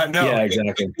 No, yeah,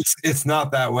 exactly. It's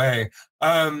not that way.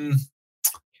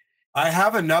 I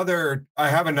have another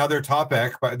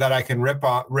topic that I can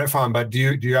riff on, but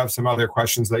do you have some other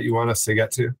questions that you want us to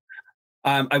get to?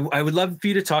 I would love for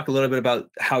you to talk a little bit about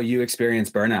how you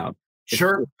experience burnout.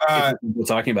 Sure. If we're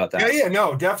talking about that. Yeah,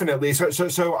 no, definitely.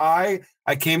 So I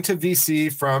came to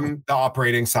VC from the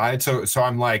operating side. So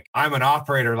I'm an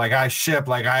operator, like I ship,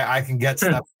 like I can get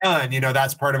stuff done.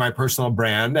 That's part of my personal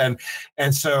brand.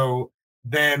 And so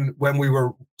then when we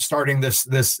were starting this,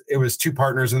 it was two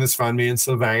partners in this fund, me and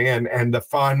Sylvain, and the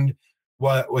fund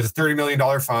was a $30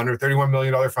 million fund or $31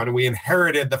 million fund. And we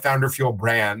inherited the Founder Fuel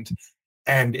brand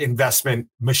and investment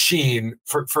machine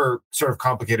for sort of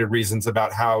complicated reasons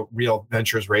about how Real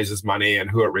Ventures raises money and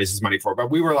who it raises money for.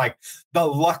 But we were like the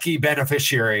lucky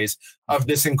beneficiaries of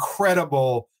this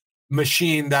incredible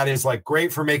machine that is like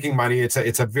great for making money. It's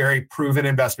a very proven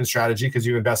investment strategy because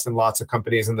you invest in lots of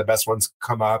companies and the best ones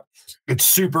come up. It's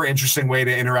super interesting way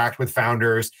to interact with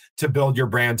founders, to build your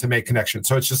brand, to make connections.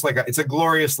 So it's just like it's a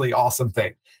gloriously awesome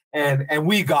thing. And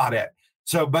we got it.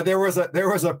 So, but there was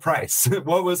a price.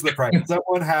 What was the price?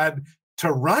 Someone had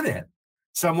to run it.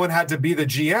 Someone had to be the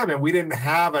GM, and we didn't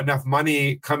have enough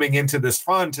money coming into this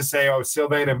fund to say, oh,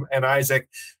 Sylvain and Isaac,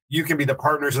 you can be the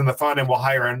partners in the fund and we'll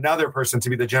hire another person to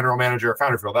be the general manager of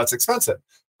Founder Fuel. That's expensive,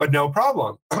 but no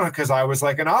problem. Because I was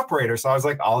like an operator. So I was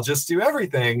like, I'll just do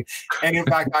everything. And in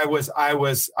fact, I was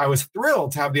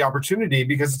thrilled to have the opportunity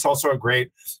because it's also a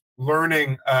great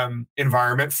learning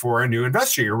environment for a new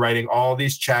investor. You're writing all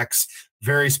these checks,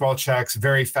 very small checks,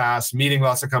 very fast, meeting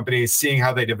lots of companies, seeing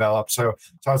how they develop. So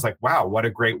I was like, wow, what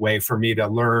a great way for me to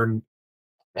learn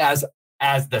as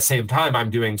the same time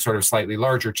I'm doing sort of slightly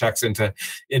larger checks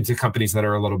into companies that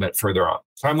are a little bit further on.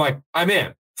 So I'm like, I'm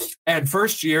in. And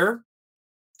first year,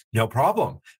 no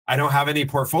problem. I don't have any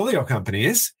portfolio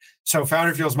companies. So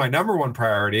Founder Fuel is my number one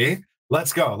priority.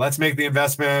 Let's go. Let's make the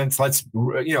investments. Let's,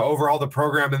 overhaul the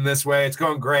program in this way. It's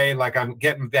going great. Like I'm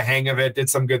getting the hang of it. Did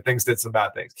some good things, did some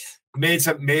bad things. Made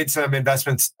some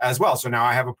investments as well. So now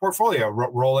I have a portfolio.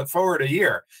 Roll it forward a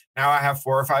year. Now I have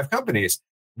 4 or 5 companies.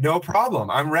 No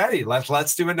problem. I'm ready.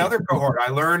 Let's do another cohort.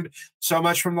 I learned so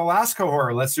much from the last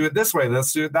cohort. Let's do it this way.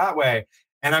 Let's do it that way.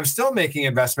 And I'm still making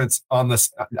investments on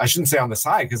this. I shouldn't say on the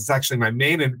side because it's actually my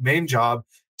main job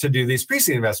to do these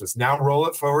pre-seed investments. Now roll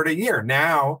it forward a year.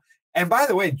 Now, and by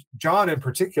the way, John in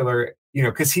particular,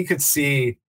 because he could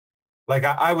see, like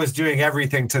I was doing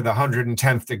everything to the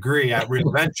 110th degree at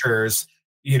Real Ventures,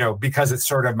 because it's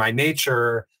sort of my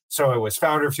nature. So it was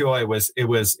Founder Fuel. It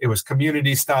was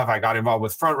community stuff. I got involved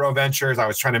with Front Row Ventures. I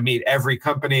was trying to meet every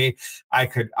company I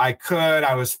could.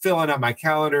 I was filling up my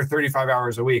calendar 35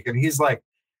 hours a week. And he's like,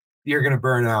 "You're going to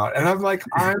burn out." And I'm like,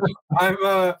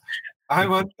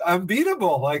 I'm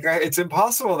unbeatable. Like it's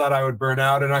impossible that I would burn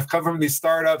out. And I've come from these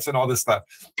startups and all this stuff.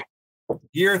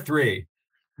 Year 3,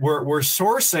 we're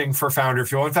sourcing for Founder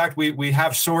Fuel. In fact, we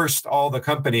have sourced all the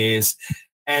companies.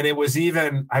 And it was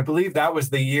even, I believe that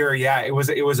was the year. Yeah, it was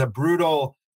a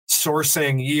brutal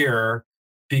sourcing year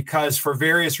because for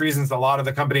various reasons, a lot of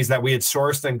the companies that we had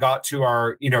sourced and got to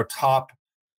our, top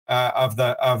of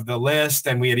the list,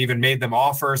 and we had even made them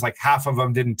offers. Like half of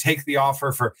them didn't take the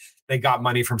offer they got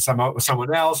money from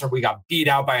someone else, or we got beat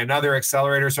out by another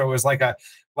accelerator. So it was like a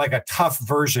tough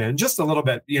version, just a little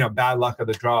bit, bad luck of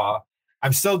the draw.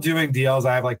 I'm still doing deals.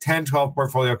 I have like 10, 12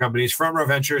 portfolio companies. Front Row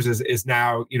Ventures is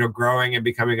now, growing and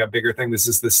becoming a bigger thing. This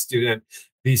is the student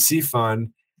VC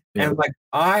fund. Yeah. And like,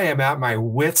 I am at my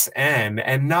wit's end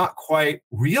and not quite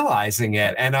realizing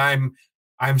it. And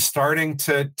I'm starting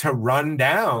to run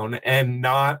down and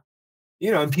not,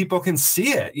 and people can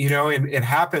see it, and it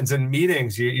happens in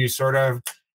meetings. You sort of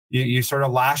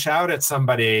lash out at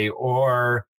somebody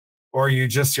or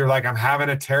you're like, I'm having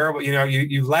a terrible,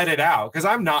 you let it out. Cause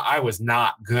I was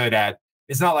not good at,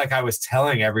 it's not like I was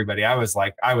telling everybody. I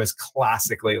was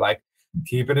classically like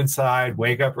keep it inside,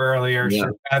 wake up earlier,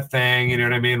 shoot that thing. You know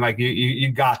what I mean? Like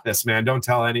you got this, man. Don't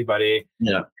tell anybody.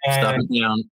 Yeah. Stop it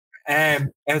down.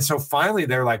 And so finally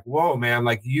they're like, whoa, man,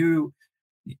 like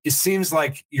it seems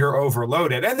like you're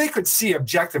overloaded. And they could see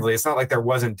objectively. It's not like there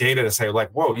wasn't data to say like,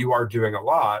 whoa, you are doing a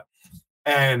lot.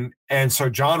 And so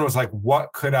John was like,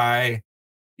 what could I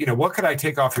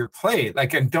take off your plate?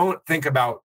 Like, and don't think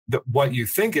about what you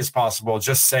think is possible.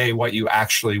 Just say what you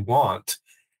actually want.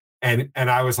 And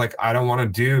I was like, I don't want to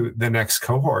do the next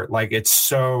cohort. Like, it's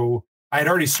so, I'd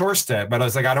already sourced it, but I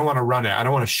was like, I don't want to run it. I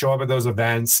don't want to show up at those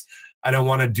events. I don't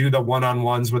want to do the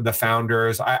one-on-ones with the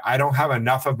founders. I don't have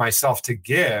enough of myself to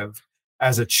give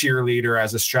as a cheerleader,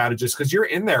 as a strategist, because you're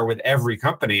in there with every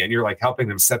company and you're like helping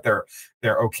them set their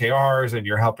OKRs and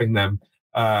you're helping them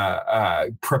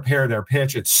prepare their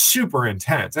pitch. It's super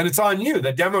intense and it's on you.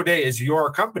 The demo day is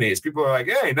your companies. People are like,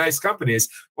 hey, nice companies.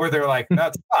 Or they're like,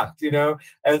 that sucked,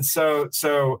 And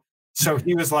so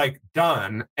he was like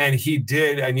done, and he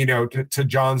did. And, to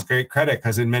John's great credit,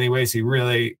 because in many ways he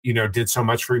really, did so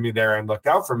much for me there and looked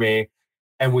out for me.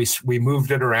 And we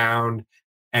moved it around.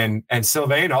 And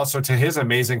Sylvain, also to his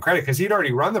amazing credit, because he'd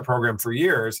already run the program for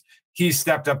years, he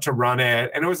stepped up to run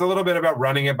it. And it was a little bit about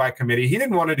running it by committee. He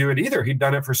didn't want to do it either. He'd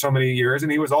done it for so many years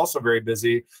and he was also very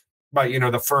busy. But,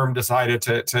 the firm decided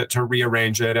to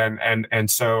rearrange it.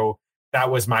 And so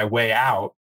that was my way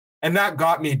out. And that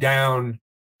got me down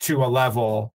to a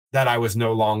level that I was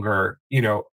no longer,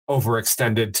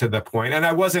 overextended to the point. And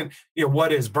I wasn't,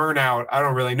 what is burnout? I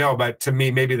don't really know. But to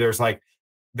me, maybe there's like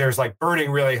burning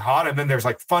really hot. And then there's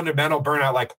like fundamental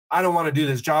burnout. Like, I don't want to do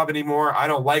this job anymore. I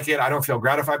don't like it. I don't feel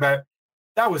gratified by it.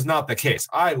 That was not the case.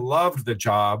 I loved the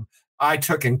job. I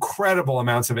took incredible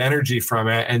amounts of energy from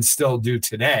it and still do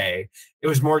today. It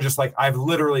was more just like, I've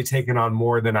literally taken on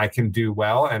more than I can do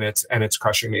well. And it's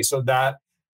crushing me. So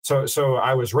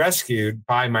I was rescued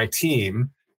by my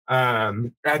team.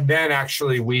 And then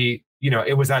actually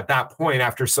it was at that point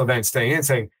after Sylvain staying in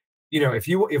saying,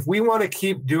 if we want to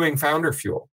keep doing Founder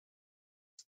Fuel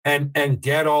and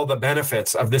get all the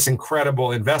benefits of this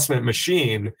incredible investment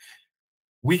machine,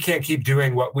 we can't keep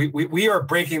doing what we are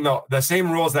breaking the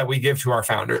same rules that we give to our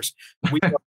founders.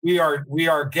 We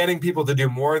are getting people to do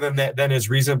more than is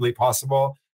reasonably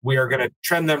possible. We are going to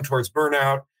trend them towards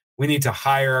burnout. We need to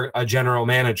hire a general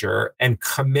manager and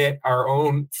commit our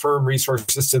own firm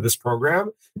resources to this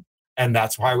program. And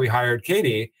that's why we hired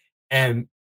Katie. And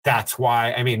that's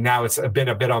why, now it's been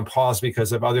a bit on pause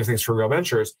because of other things for Real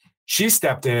Ventures. She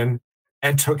stepped in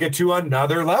and took it to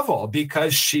another level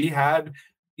because she had,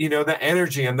 the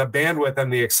energy and the bandwidth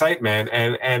and the excitement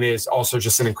and is also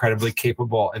just an incredibly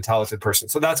capable and talented person.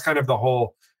 So that's kind of the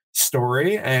whole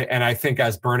story. And I think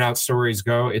as burnout stories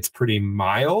go, it's pretty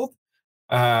mild.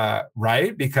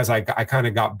 Right? Because I kind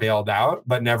of got bailed out,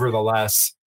 but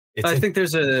nevertheless, I think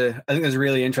there's a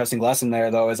really interesting lesson there,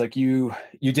 though, is like you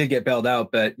did get bailed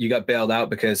out, but you got bailed out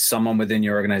because someone within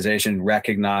your organization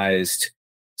recognized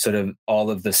sort of all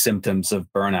of the symptoms of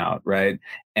burnout, right?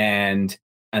 And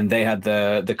they had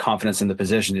the confidence in the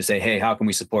position to say, hey, how can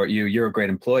we support you? You're a great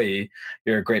employee,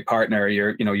 you're a great partner,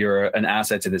 you're an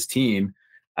asset to this team.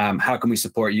 How can we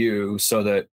support you so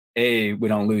that A, we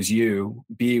don't lose you,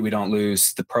 B, we don't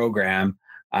lose the program,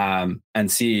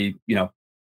 and C,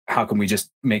 how can we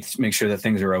just make sure that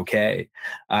things are okay?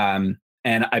 And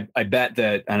I bet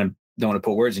that, and I don't want to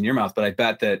put words in your mouth, but I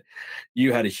bet that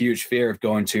you had a huge fear of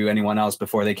going to anyone else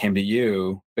before they came to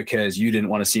you because you didn't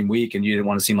want to seem weak and you didn't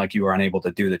want to seem like you were unable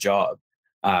to do the job.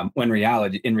 When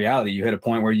in reality, you hit a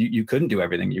point where you couldn't do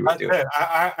everything you were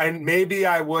doing. Maybe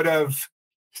I would have,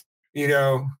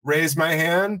 raised my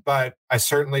hand, but I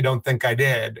certainly don't think I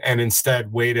did. And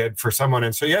instead waited for someone.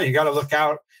 And so, yeah, you got to look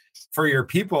out for your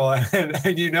people. And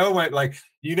when you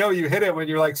hit it when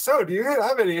you're like, so do you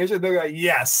have any issue? They're like,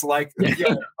 yes,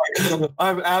 yeah,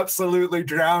 I'm absolutely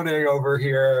drowning over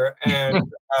here.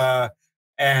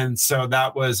 And so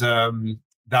that was I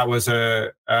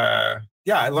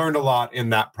learned a lot in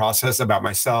that process about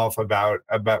myself, about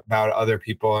other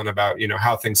people, and about,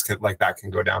 how things like that can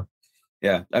go down.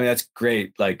 Yeah. That's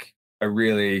great. Like a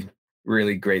really,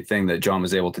 really great thing that John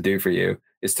was able to do for you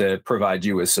is to provide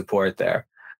you with support there.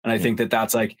 And I think that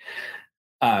that's like,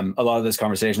 a lot of this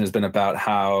conversation has been about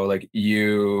how like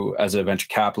you as a venture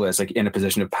capitalist, like in a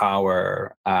position of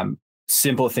power,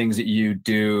 simple things that you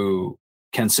do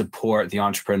can support the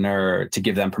entrepreneur to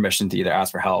give them permission to either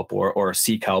ask for help or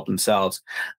seek help themselves.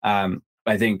 I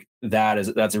think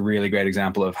that's a really great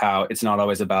example of how it's not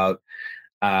always about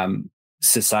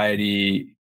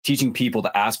society teaching people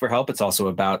to ask for help. It's also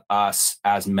about us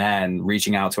as men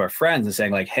reaching out to our friends and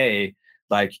saying like, hey,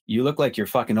 like you look like you're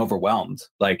fucking overwhelmed.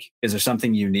 Like, is there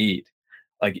something you need?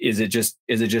 Like, is it just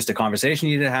a conversation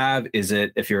you need to have? Is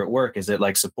it, if you're at work, is it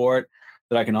like support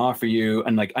that I can offer you?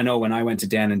 And like, I know when I went to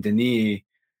Dan and Denis,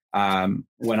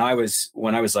 when I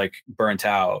was like burnt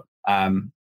out,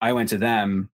 I went to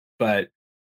them, but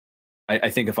I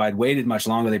think if I'd waited much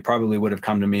longer, they probably would have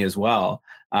come to me as well.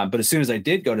 But as soon as I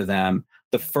did go to them,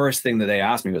 the first thing that they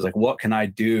asked me was like, what can I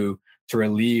do to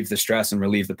relieve the stress and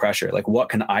relieve the pressure? Like, what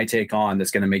can I take on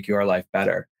that's going to make your life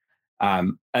better?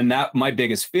 And that, my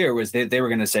biggest fear was they were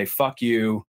going to say, fuck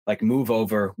you, like, move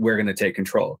over, we're going to take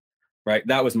control. Right.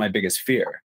 That was my biggest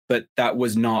fear, but that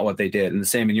was not what they did. And the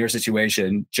same in your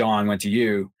situation, John went to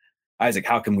you, Isaac,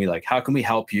 how can we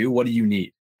help you? What do you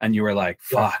need? And you were like,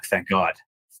 fuck, thank God.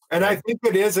 And I think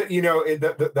it is,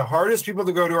 the hardest people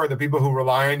to go to are the people who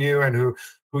rely on you and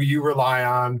who you rely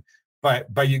on. But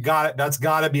that's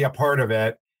got to be a part of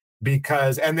it,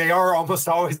 because, and they are almost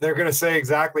always, they're going to say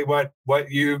exactly what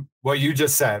you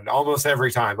just said almost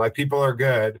every time. Like, people are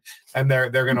good and they're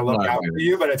going to look out for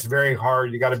you, but it's very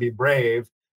hard. You got to be brave.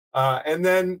 And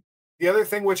then the other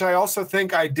thing, which I also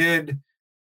think I did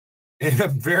in a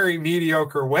very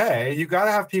mediocre way, you got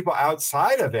to have people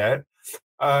outside of it.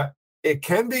 It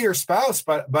can be your spouse,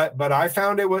 but I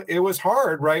found it was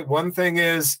hard, right? One thing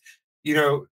is,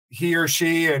 he or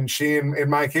she, and she in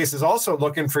my case is also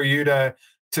looking for you to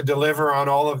deliver on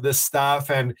all of this stuff,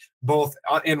 and both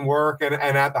in work and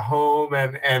at the home,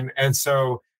 and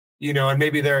so, and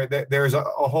maybe there's a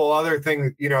whole other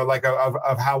thing, like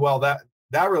of how well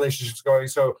that relationship's going.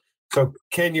 So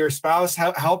can your spouse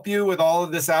help you with all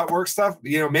of this outwork stuff?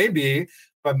 Maybe,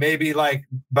 but maybe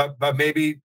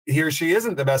maybe he or she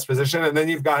isn't the best position. And then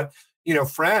you've got,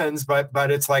 friends, but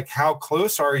it's like, how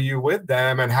close are you with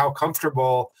them, and how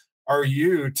comfortable are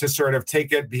you to sort of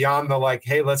take it beyond the, like,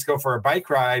 hey, let's go for a bike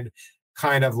ride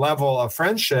kind of level of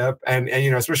friendship. And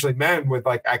especially men with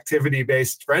like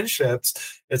activity-based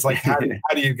friendships, it's like, how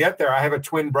do you get there? I have a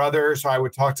twin brother, so I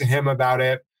would talk to him about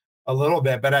it a little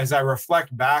bit. But as I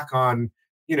reflect back on,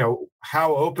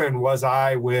 how open was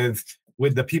I with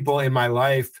the people in my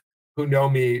life who know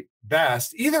me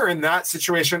best, either in that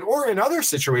situation or in other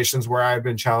situations where I've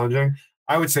been challenging,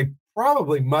 I would say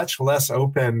probably much less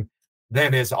open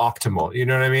than is optimal. You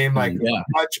know what I mean? Like,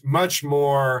 much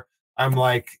more. I'm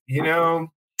like,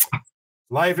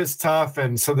 life is tough.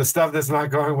 And so the stuff that's not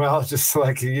going well, just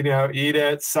like, eat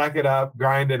it, suck it up,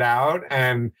 grind it out.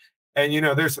 And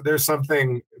there's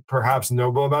something perhaps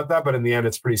noble about that, but in the end,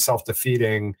 it's pretty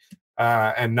self-defeating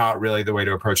and not really the way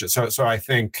to approach it. So I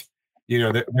think,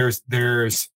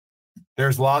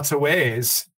 there's lots of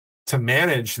ways to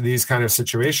manage these kind of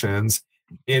situations.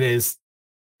 It is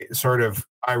sort of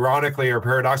ironically or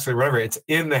paradoxically, whatever, it's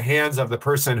in the hands of the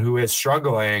person who is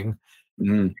struggling.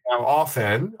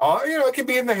 Often, it can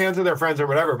be in the hands of their friends or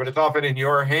whatever, but it's often in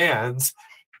your hands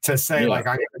to say, like,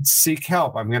 I'm going to seek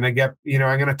help. I'm going to get, I'm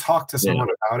going to talk to someone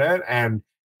about it. And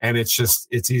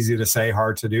it's easy to say,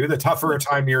 hard to do. The tougher a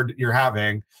time you're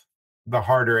having, the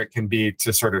harder it can be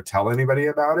to sort of tell anybody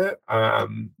about it.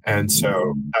 And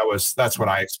so that's what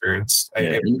I experienced at a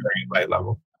very light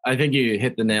level. I think you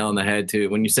hit the nail on the head too.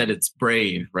 When you said it's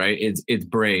brave, right? It's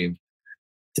brave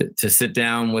to sit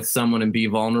down with someone and be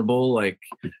vulnerable. Like,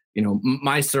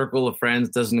 my circle of friends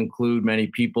doesn't include many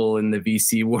people in the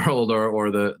VC world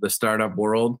or the startup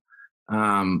world.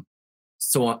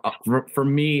 So for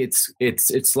me,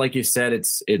 it's like you said,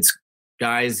 it's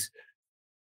guys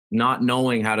not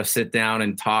knowing how to sit down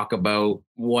and talk about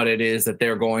what it is that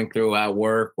they're going through at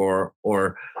work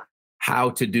or how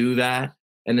to do that.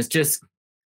 And it's just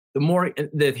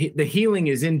the healing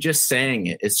is in just saying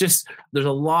it. It's just, there's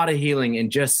a lot of healing in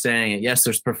just saying it. Yes,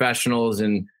 there's professionals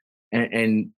and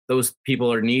those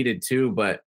people are needed too,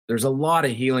 but there's a lot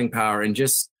of healing power in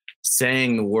just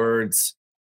saying the words,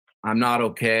 I'm not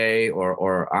okay,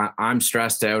 or I'm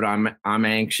stressed out. I'm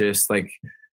anxious.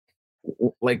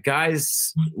 Like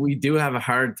guys, we do have a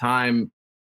hard time.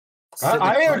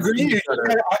 I agree.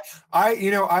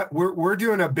 We're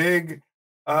doing a big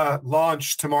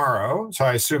launch tomorrow, so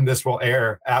I assume this will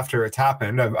air after it's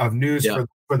happened of news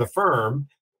for the firm.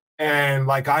 And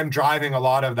like, I'm driving a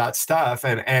lot of that stuff,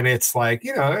 and it's like,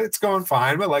 it's going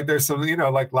fine, but like there's some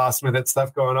like last minute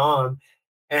stuff going on.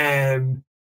 And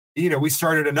we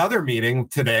started another meeting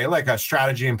today, like a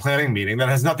strategy and planning meeting that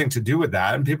has nothing to do with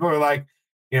that. And people are like,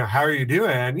 how are you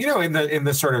doing? In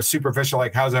the sort of superficial,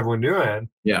 like, how's everyone doing?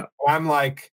 Yeah. I'm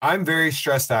like, I'm very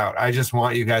stressed out. I just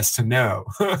want you guys to know.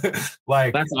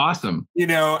 Like, that's awesome.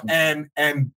 And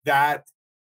that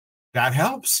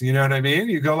helps. You know what I mean?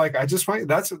 You go like, I just want,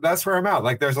 that's where I'm at.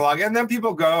 Like, there's a lot. And then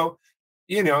people go,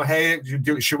 hey,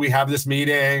 should we have this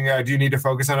meeting? Do you need to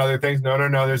focus on other things? No.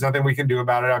 There's nothing we can do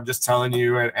about it. I'm just telling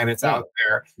you, and it's out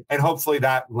there. And hopefully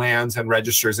that lands and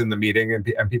registers in the meeting,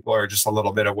 and people are just a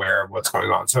little bit aware of what's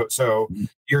going on. So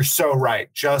you're so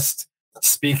right. Just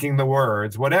speaking the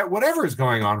words, whatever is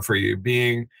going on for you,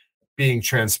 being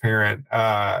transparent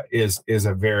is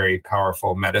a very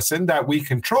powerful medicine that we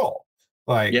control.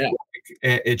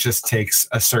 It just takes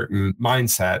a certain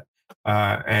mindset.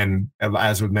 And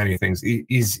as with many things,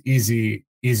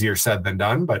 easier said than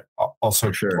done, but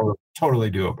also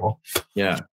totally doable.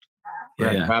 Yeah.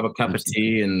 Grab a cup of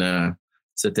tea and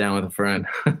sit down with a friend.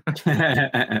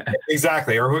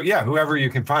 Exactly. Or whoever you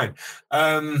can find.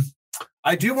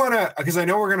 I do want to, because I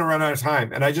know we're going to run out of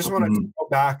time, and I just want to go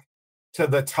back to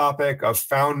the topic of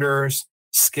founders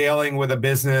scaling with a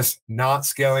business, not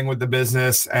scaling with the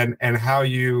business, and how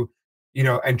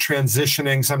and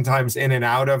transitioning sometimes in and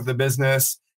out of the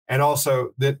business. And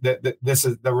also this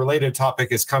is the related topic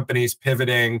is companies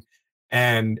pivoting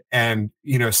and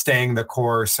staying the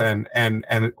course and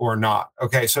or not.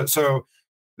 Okay. So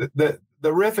the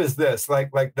riff is this,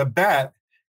 like the bet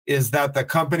is that the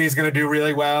company is going to do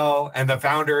really well and the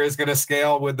founder is going to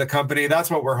scale with the company.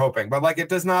 That's what we're hoping. But it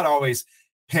does not always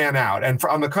pan out. And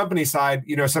on the company side,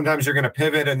 sometimes you're going to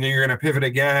pivot and then you're going to pivot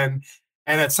again.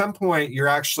 And at some point you're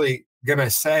actually going to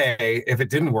say, if it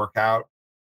didn't work out,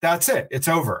 that's it. It's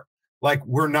over.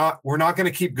 We're not going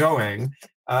to keep going.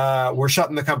 We're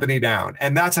shutting the company down.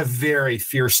 And that's a very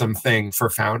fearsome thing for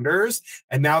founders.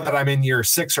 And now that I'm in year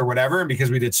 6 or whatever, and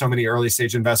because we did so many early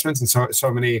stage investments and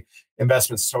so many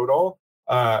investments total,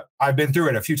 I've been through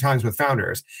it a few times with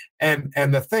founders. And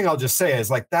the thing I'll just say is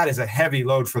that is a heavy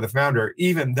load for the founder,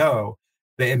 even though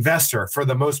the investor for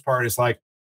the most part is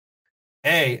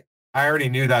A, I already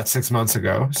knew that 6 months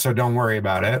ago, so don't worry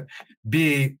about it.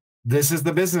 B, this is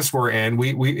the business we're in.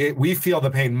 We feel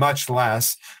the pain much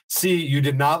less. C, you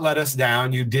did not let us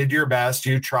down. You did your best.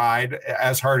 You tried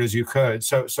as hard as you could.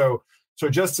 So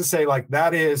just to say,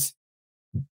 that is,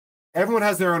 everyone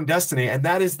has their own destiny, and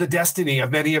that is the destiny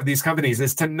of many of these companies,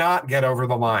 is to not get over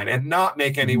the line and not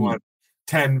make anyone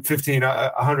 10, 15,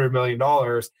 $100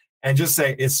 million, and just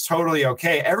say it's totally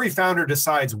okay. Every founder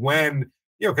decides when,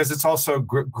 because it's also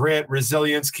grit,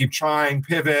 resilience, keep trying,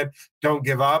 pivot, don't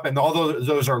give up. And all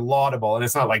those are laudable. And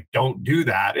it's not don't do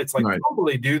that. It's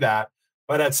totally do that.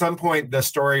 But at some point, the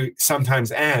story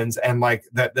sometimes ends. And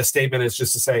the statement is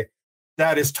just to say,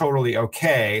 that is totally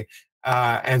okay.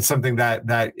 And something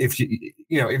that if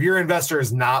if your investor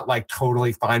is not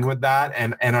totally fine with that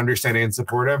and understanding and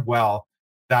supportive, well,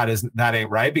 that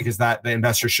ain't right, because the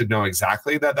investor should know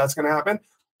exactly that's going to happen.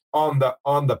 On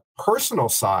the personal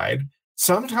side,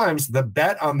 sometimes the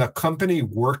bet on the company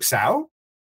works out,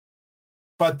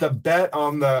 but the bet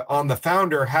on the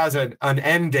founder has an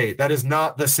end date that is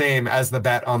not the same as the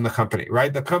bet on the company,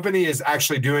 right? The company is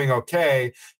actually doing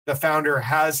okay. The founder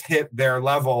has hit their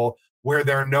level where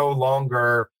they're no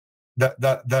longer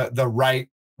the right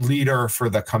leader for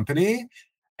the company.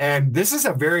 And this is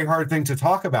a very hard thing to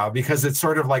talk about, because it's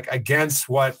sort of against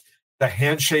what the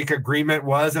handshake agreement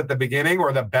was at the beginning,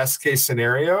 or the best case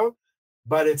scenario.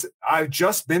 But I've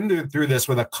just been through this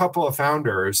with a couple of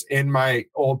founders in my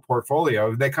old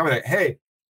portfolio. They come in, hey,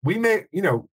 we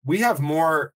have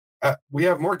more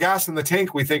gas in the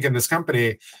tank, we think, in this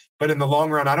company, but in the long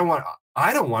run, I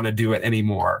don't want to do it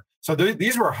anymore. So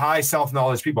these were high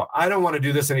self-knowledge people. I don't want to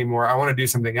do this anymore. I want to do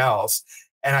something else.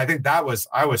 And I think I was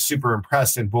super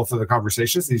impressed in both of the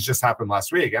conversations. These just happened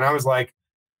last week. And I was like,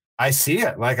 I see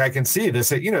it. I can see this.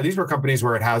 These were companies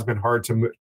where it has been hard to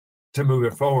move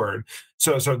it forward.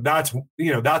 So that's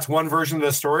one version of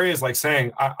the story, is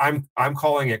saying I'm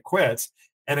calling it quits.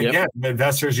 And again, the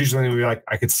investors usually will be like,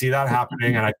 I could see that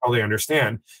happening, and I totally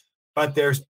understand. But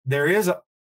it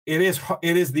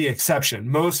is the exception.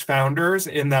 Most founders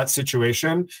in that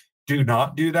situation do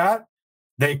not do that.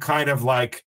 They kind of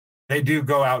they do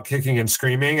go out kicking and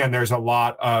screaming, and there's a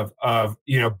lot of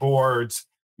boards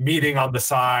meeting on the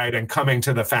side and coming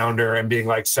to the founder and being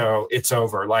like, so it's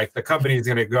over. The company is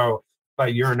going to go,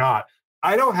 but you're not.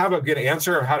 I don't have a good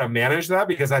answer of how to manage that,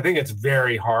 because I think it's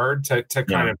very hard to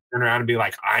kind of turn around and be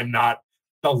like, I'm not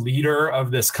the leader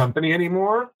of this company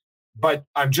anymore. But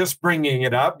I'm just bringing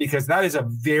it up because that is a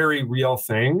very real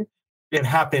thing. It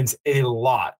happens a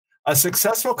lot. A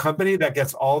successful company that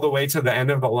gets all the way to the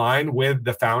end of the line with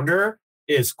the founder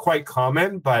is quite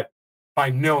common, but by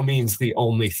no means the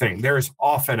only thing. There is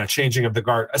often a changing of the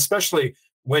guard, especially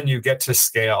when you get to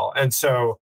scale. And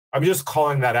so I'm just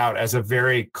calling that out as a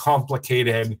very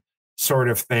complicated sort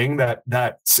of thing that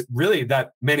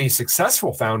many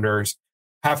successful founders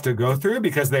have to go through,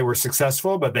 because they were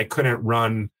successful, but they couldn't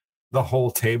run the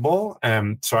whole table.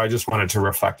 And so I just wanted to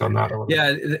reflect on that a little bit.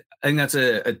 Yeah, I think that's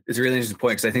it's a really interesting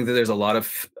point, because I think that there's a lot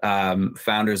of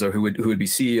founders or who would be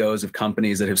CEOs of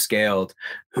companies that have scaled,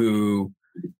 who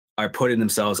are putting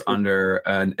themselves under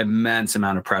an immense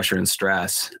amount of pressure and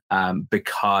stress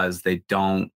because they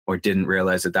don't or didn't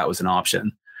realize that was an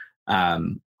option.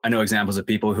 I know examples of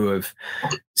people who have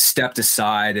stepped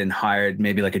aside and hired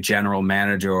maybe like a general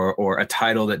manager or a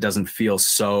title that doesn't feel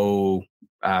so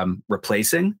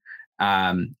replacing.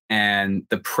 And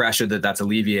the pressure that's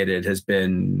alleviated has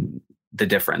been the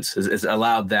difference. It's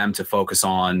allowed them to focus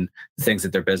on things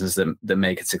at their business that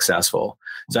make it successful.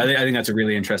 So I think that's a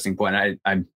really interesting point. I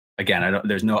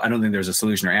don't think there's a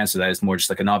solution or answer to that. It's more just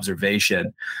like an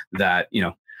observation that,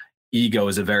 ego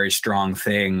is a very strong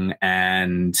thing,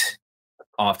 and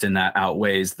often that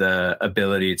outweighs the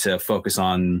ability to focus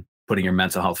on putting your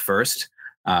mental health first.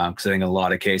 Because I think in a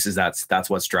lot of cases that's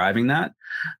what's driving that.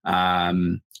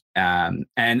 And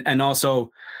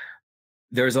also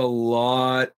there's a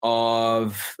lot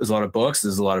of books,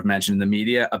 there's a lot of mention in the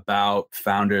media about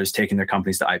founders taking their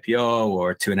companies to IPO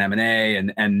or to an M&A,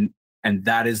 and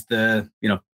that is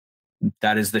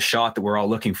the shot that we're all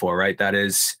looking for, right?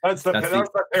 That's the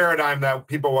paradigm that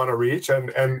people want to reach,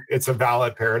 and it's a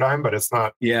valid paradigm, but it's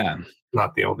not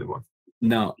not the only one.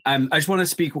 No, I just want to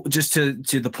speak just to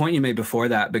the point you made before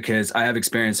that, because I have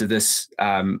experience of this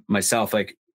myself.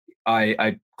 Like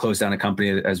I closed down a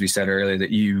company, as we said earlier,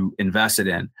 that you invested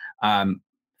in.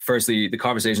 Firstly, the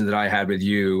conversations that I had with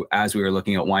you as we were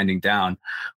looking at winding down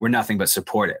were nothing but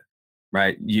supportive,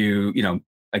 right?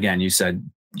 Again, you said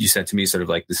to me sort of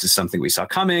like, this is something we saw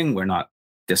coming. We're not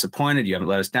disappointed. You haven't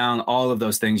let us down. All of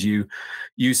those things you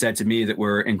said to me that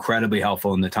were incredibly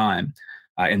helpful in the time,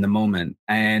 in the moment.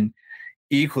 And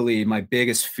equally, my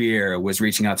biggest fear was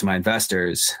reaching out to my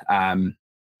investors.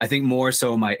 I think more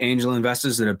so my angel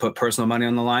investors that have put personal money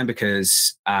on the line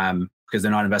because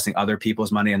they're not investing other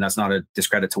people's money, and that's not a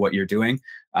discredit to what you're doing.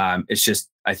 It's just,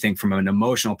 I think from an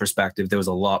emotional perspective, there was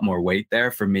a lot more weight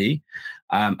there for me.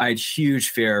 I had huge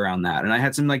fear around that. And I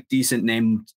had some like decent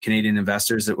named Canadian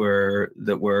investors that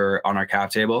were on our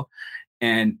cap table.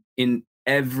 And in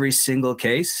every single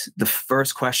case, the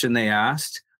first question they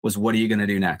asked was, what are you going to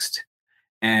do next?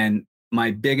 And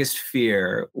my biggest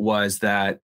fear was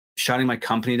that shutting my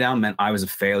company down meant I was a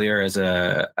failure as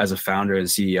a founder,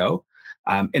 as a CEO.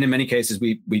 And in many cases,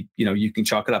 we you can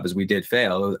chalk it up as we did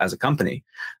fail as a company.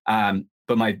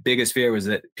 But my biggest fear was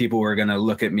that people were going to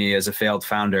look at me as a failed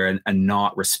founder and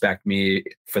not respect me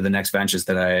for the next ventures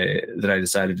that I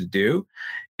decided to do.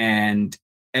 And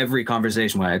every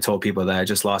conversation when I told people that I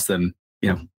just lost them,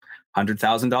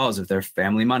 $100,000 of their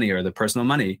family money or their personal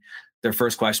money, their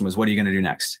first question was, what are you going to do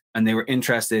next? And they were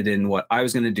interested in what I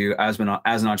was going to do as an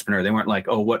entrepreneur. They weren't like,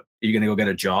 oh, what, are you going to go get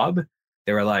a job?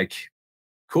 They were like,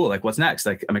 cool. Like, what's next?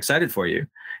 Like, I'm excited for you.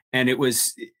 And it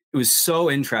was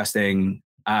so interesting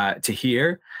to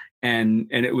hear. And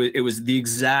it was the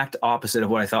exact opposite of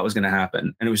what I thought was going to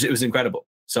happen. And it was incredible.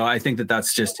 So I think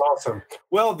that's just awesome.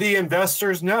 Well, the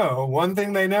investors know one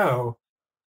thing they know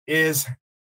is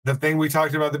the thing we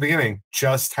talked about at the beginning,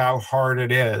 just how hard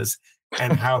it is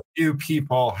and how few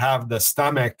people have the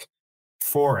stomach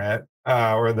for it,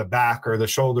 or the back or the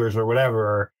shoulders or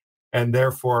whatever. And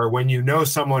therefore, when you know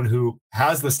someone who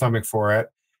has the stomach for it,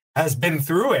 has been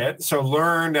through it, so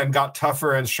learned and got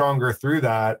tougher and stronger through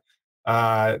that,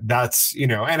 that's,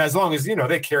 and as long as,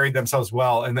 they carried themselves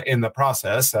well in the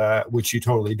process, which you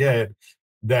totally did,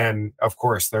 then of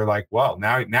course they're like, well,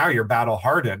 now you're battle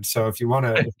hardened. So if you want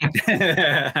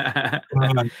to,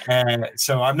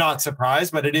 so I'm not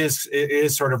surprised, but it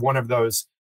is sort of one of those,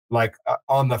 like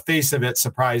on the face of it,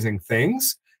 surprising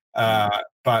things.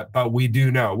 But we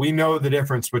know the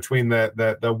difference between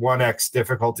the 1x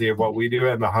difficulty of what we do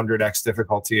and the 100x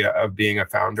difficulty of being a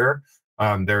founder.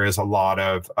 There is a lot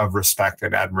of respect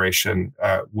and admiration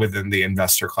within the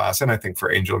investor class. And I think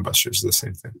for angel investors, the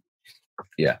same thing.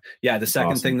 Yeah. The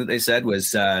second thing that they said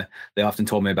was they often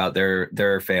told me about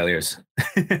their failures,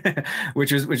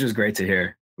 which was great to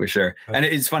hear, for sure. And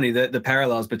it's funny that the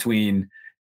parallels between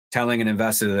telling an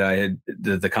investor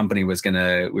that the company we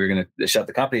were going to shut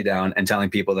the company down, and telling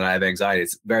people that I have anxiety,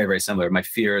 it's very, very similar. My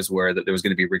fears were that there was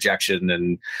going to be rejection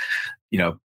and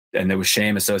there was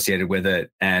shame associated with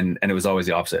it. And it was always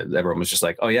the opposite. Everyone was just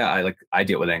like, oh yeah, I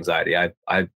deal with anxiety. I've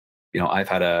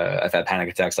had panic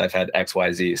attacks. I've had X,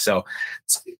 Y, Z. So,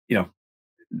 the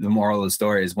moral of the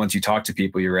story is once you talk to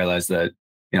people, you realize that,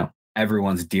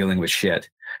 everyone's dealing with shit,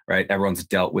 right? Everyone's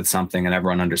dealt with something and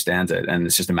everyone understands it. And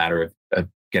it's just a matter of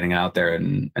getting out there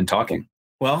and talking.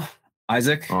 Well,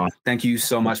 Isaac, thank you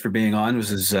so much for being on.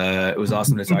 It was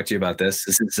awesome to talk to you about this.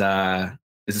 This is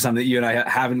This is something that you and I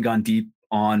haven't gone deep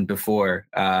on before.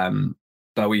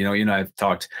 But we, you and I have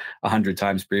talked 100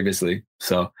 times previously.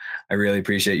 So I really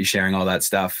appreciate you sharing all that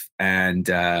stuff and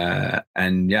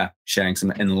sharing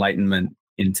some enlightenment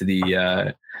into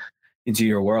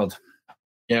your world.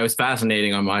 Yeah, it was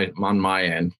fascinating on my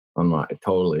end,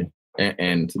 totally.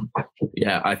 And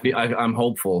yeah, I'm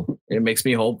hopeful. It makes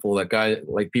me hopeful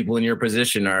that people in your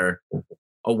position are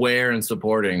aware and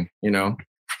supporting,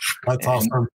 That's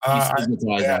awesome.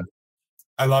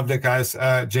 I loved it, guys.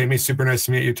 Jamie, super nice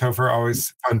to meet you. Topher,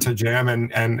 always fun to jam,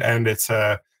 and it's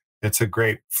a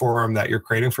great forum that you're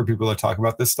creating for people to talk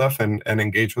about this stuff and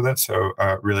engage with it. So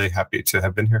really happy to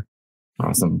have been here.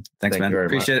 Awesome. Thanks, man.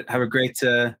 Appreciate it. Have a great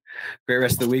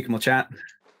rest of the week, and we'll chat.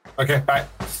 Okay, bye.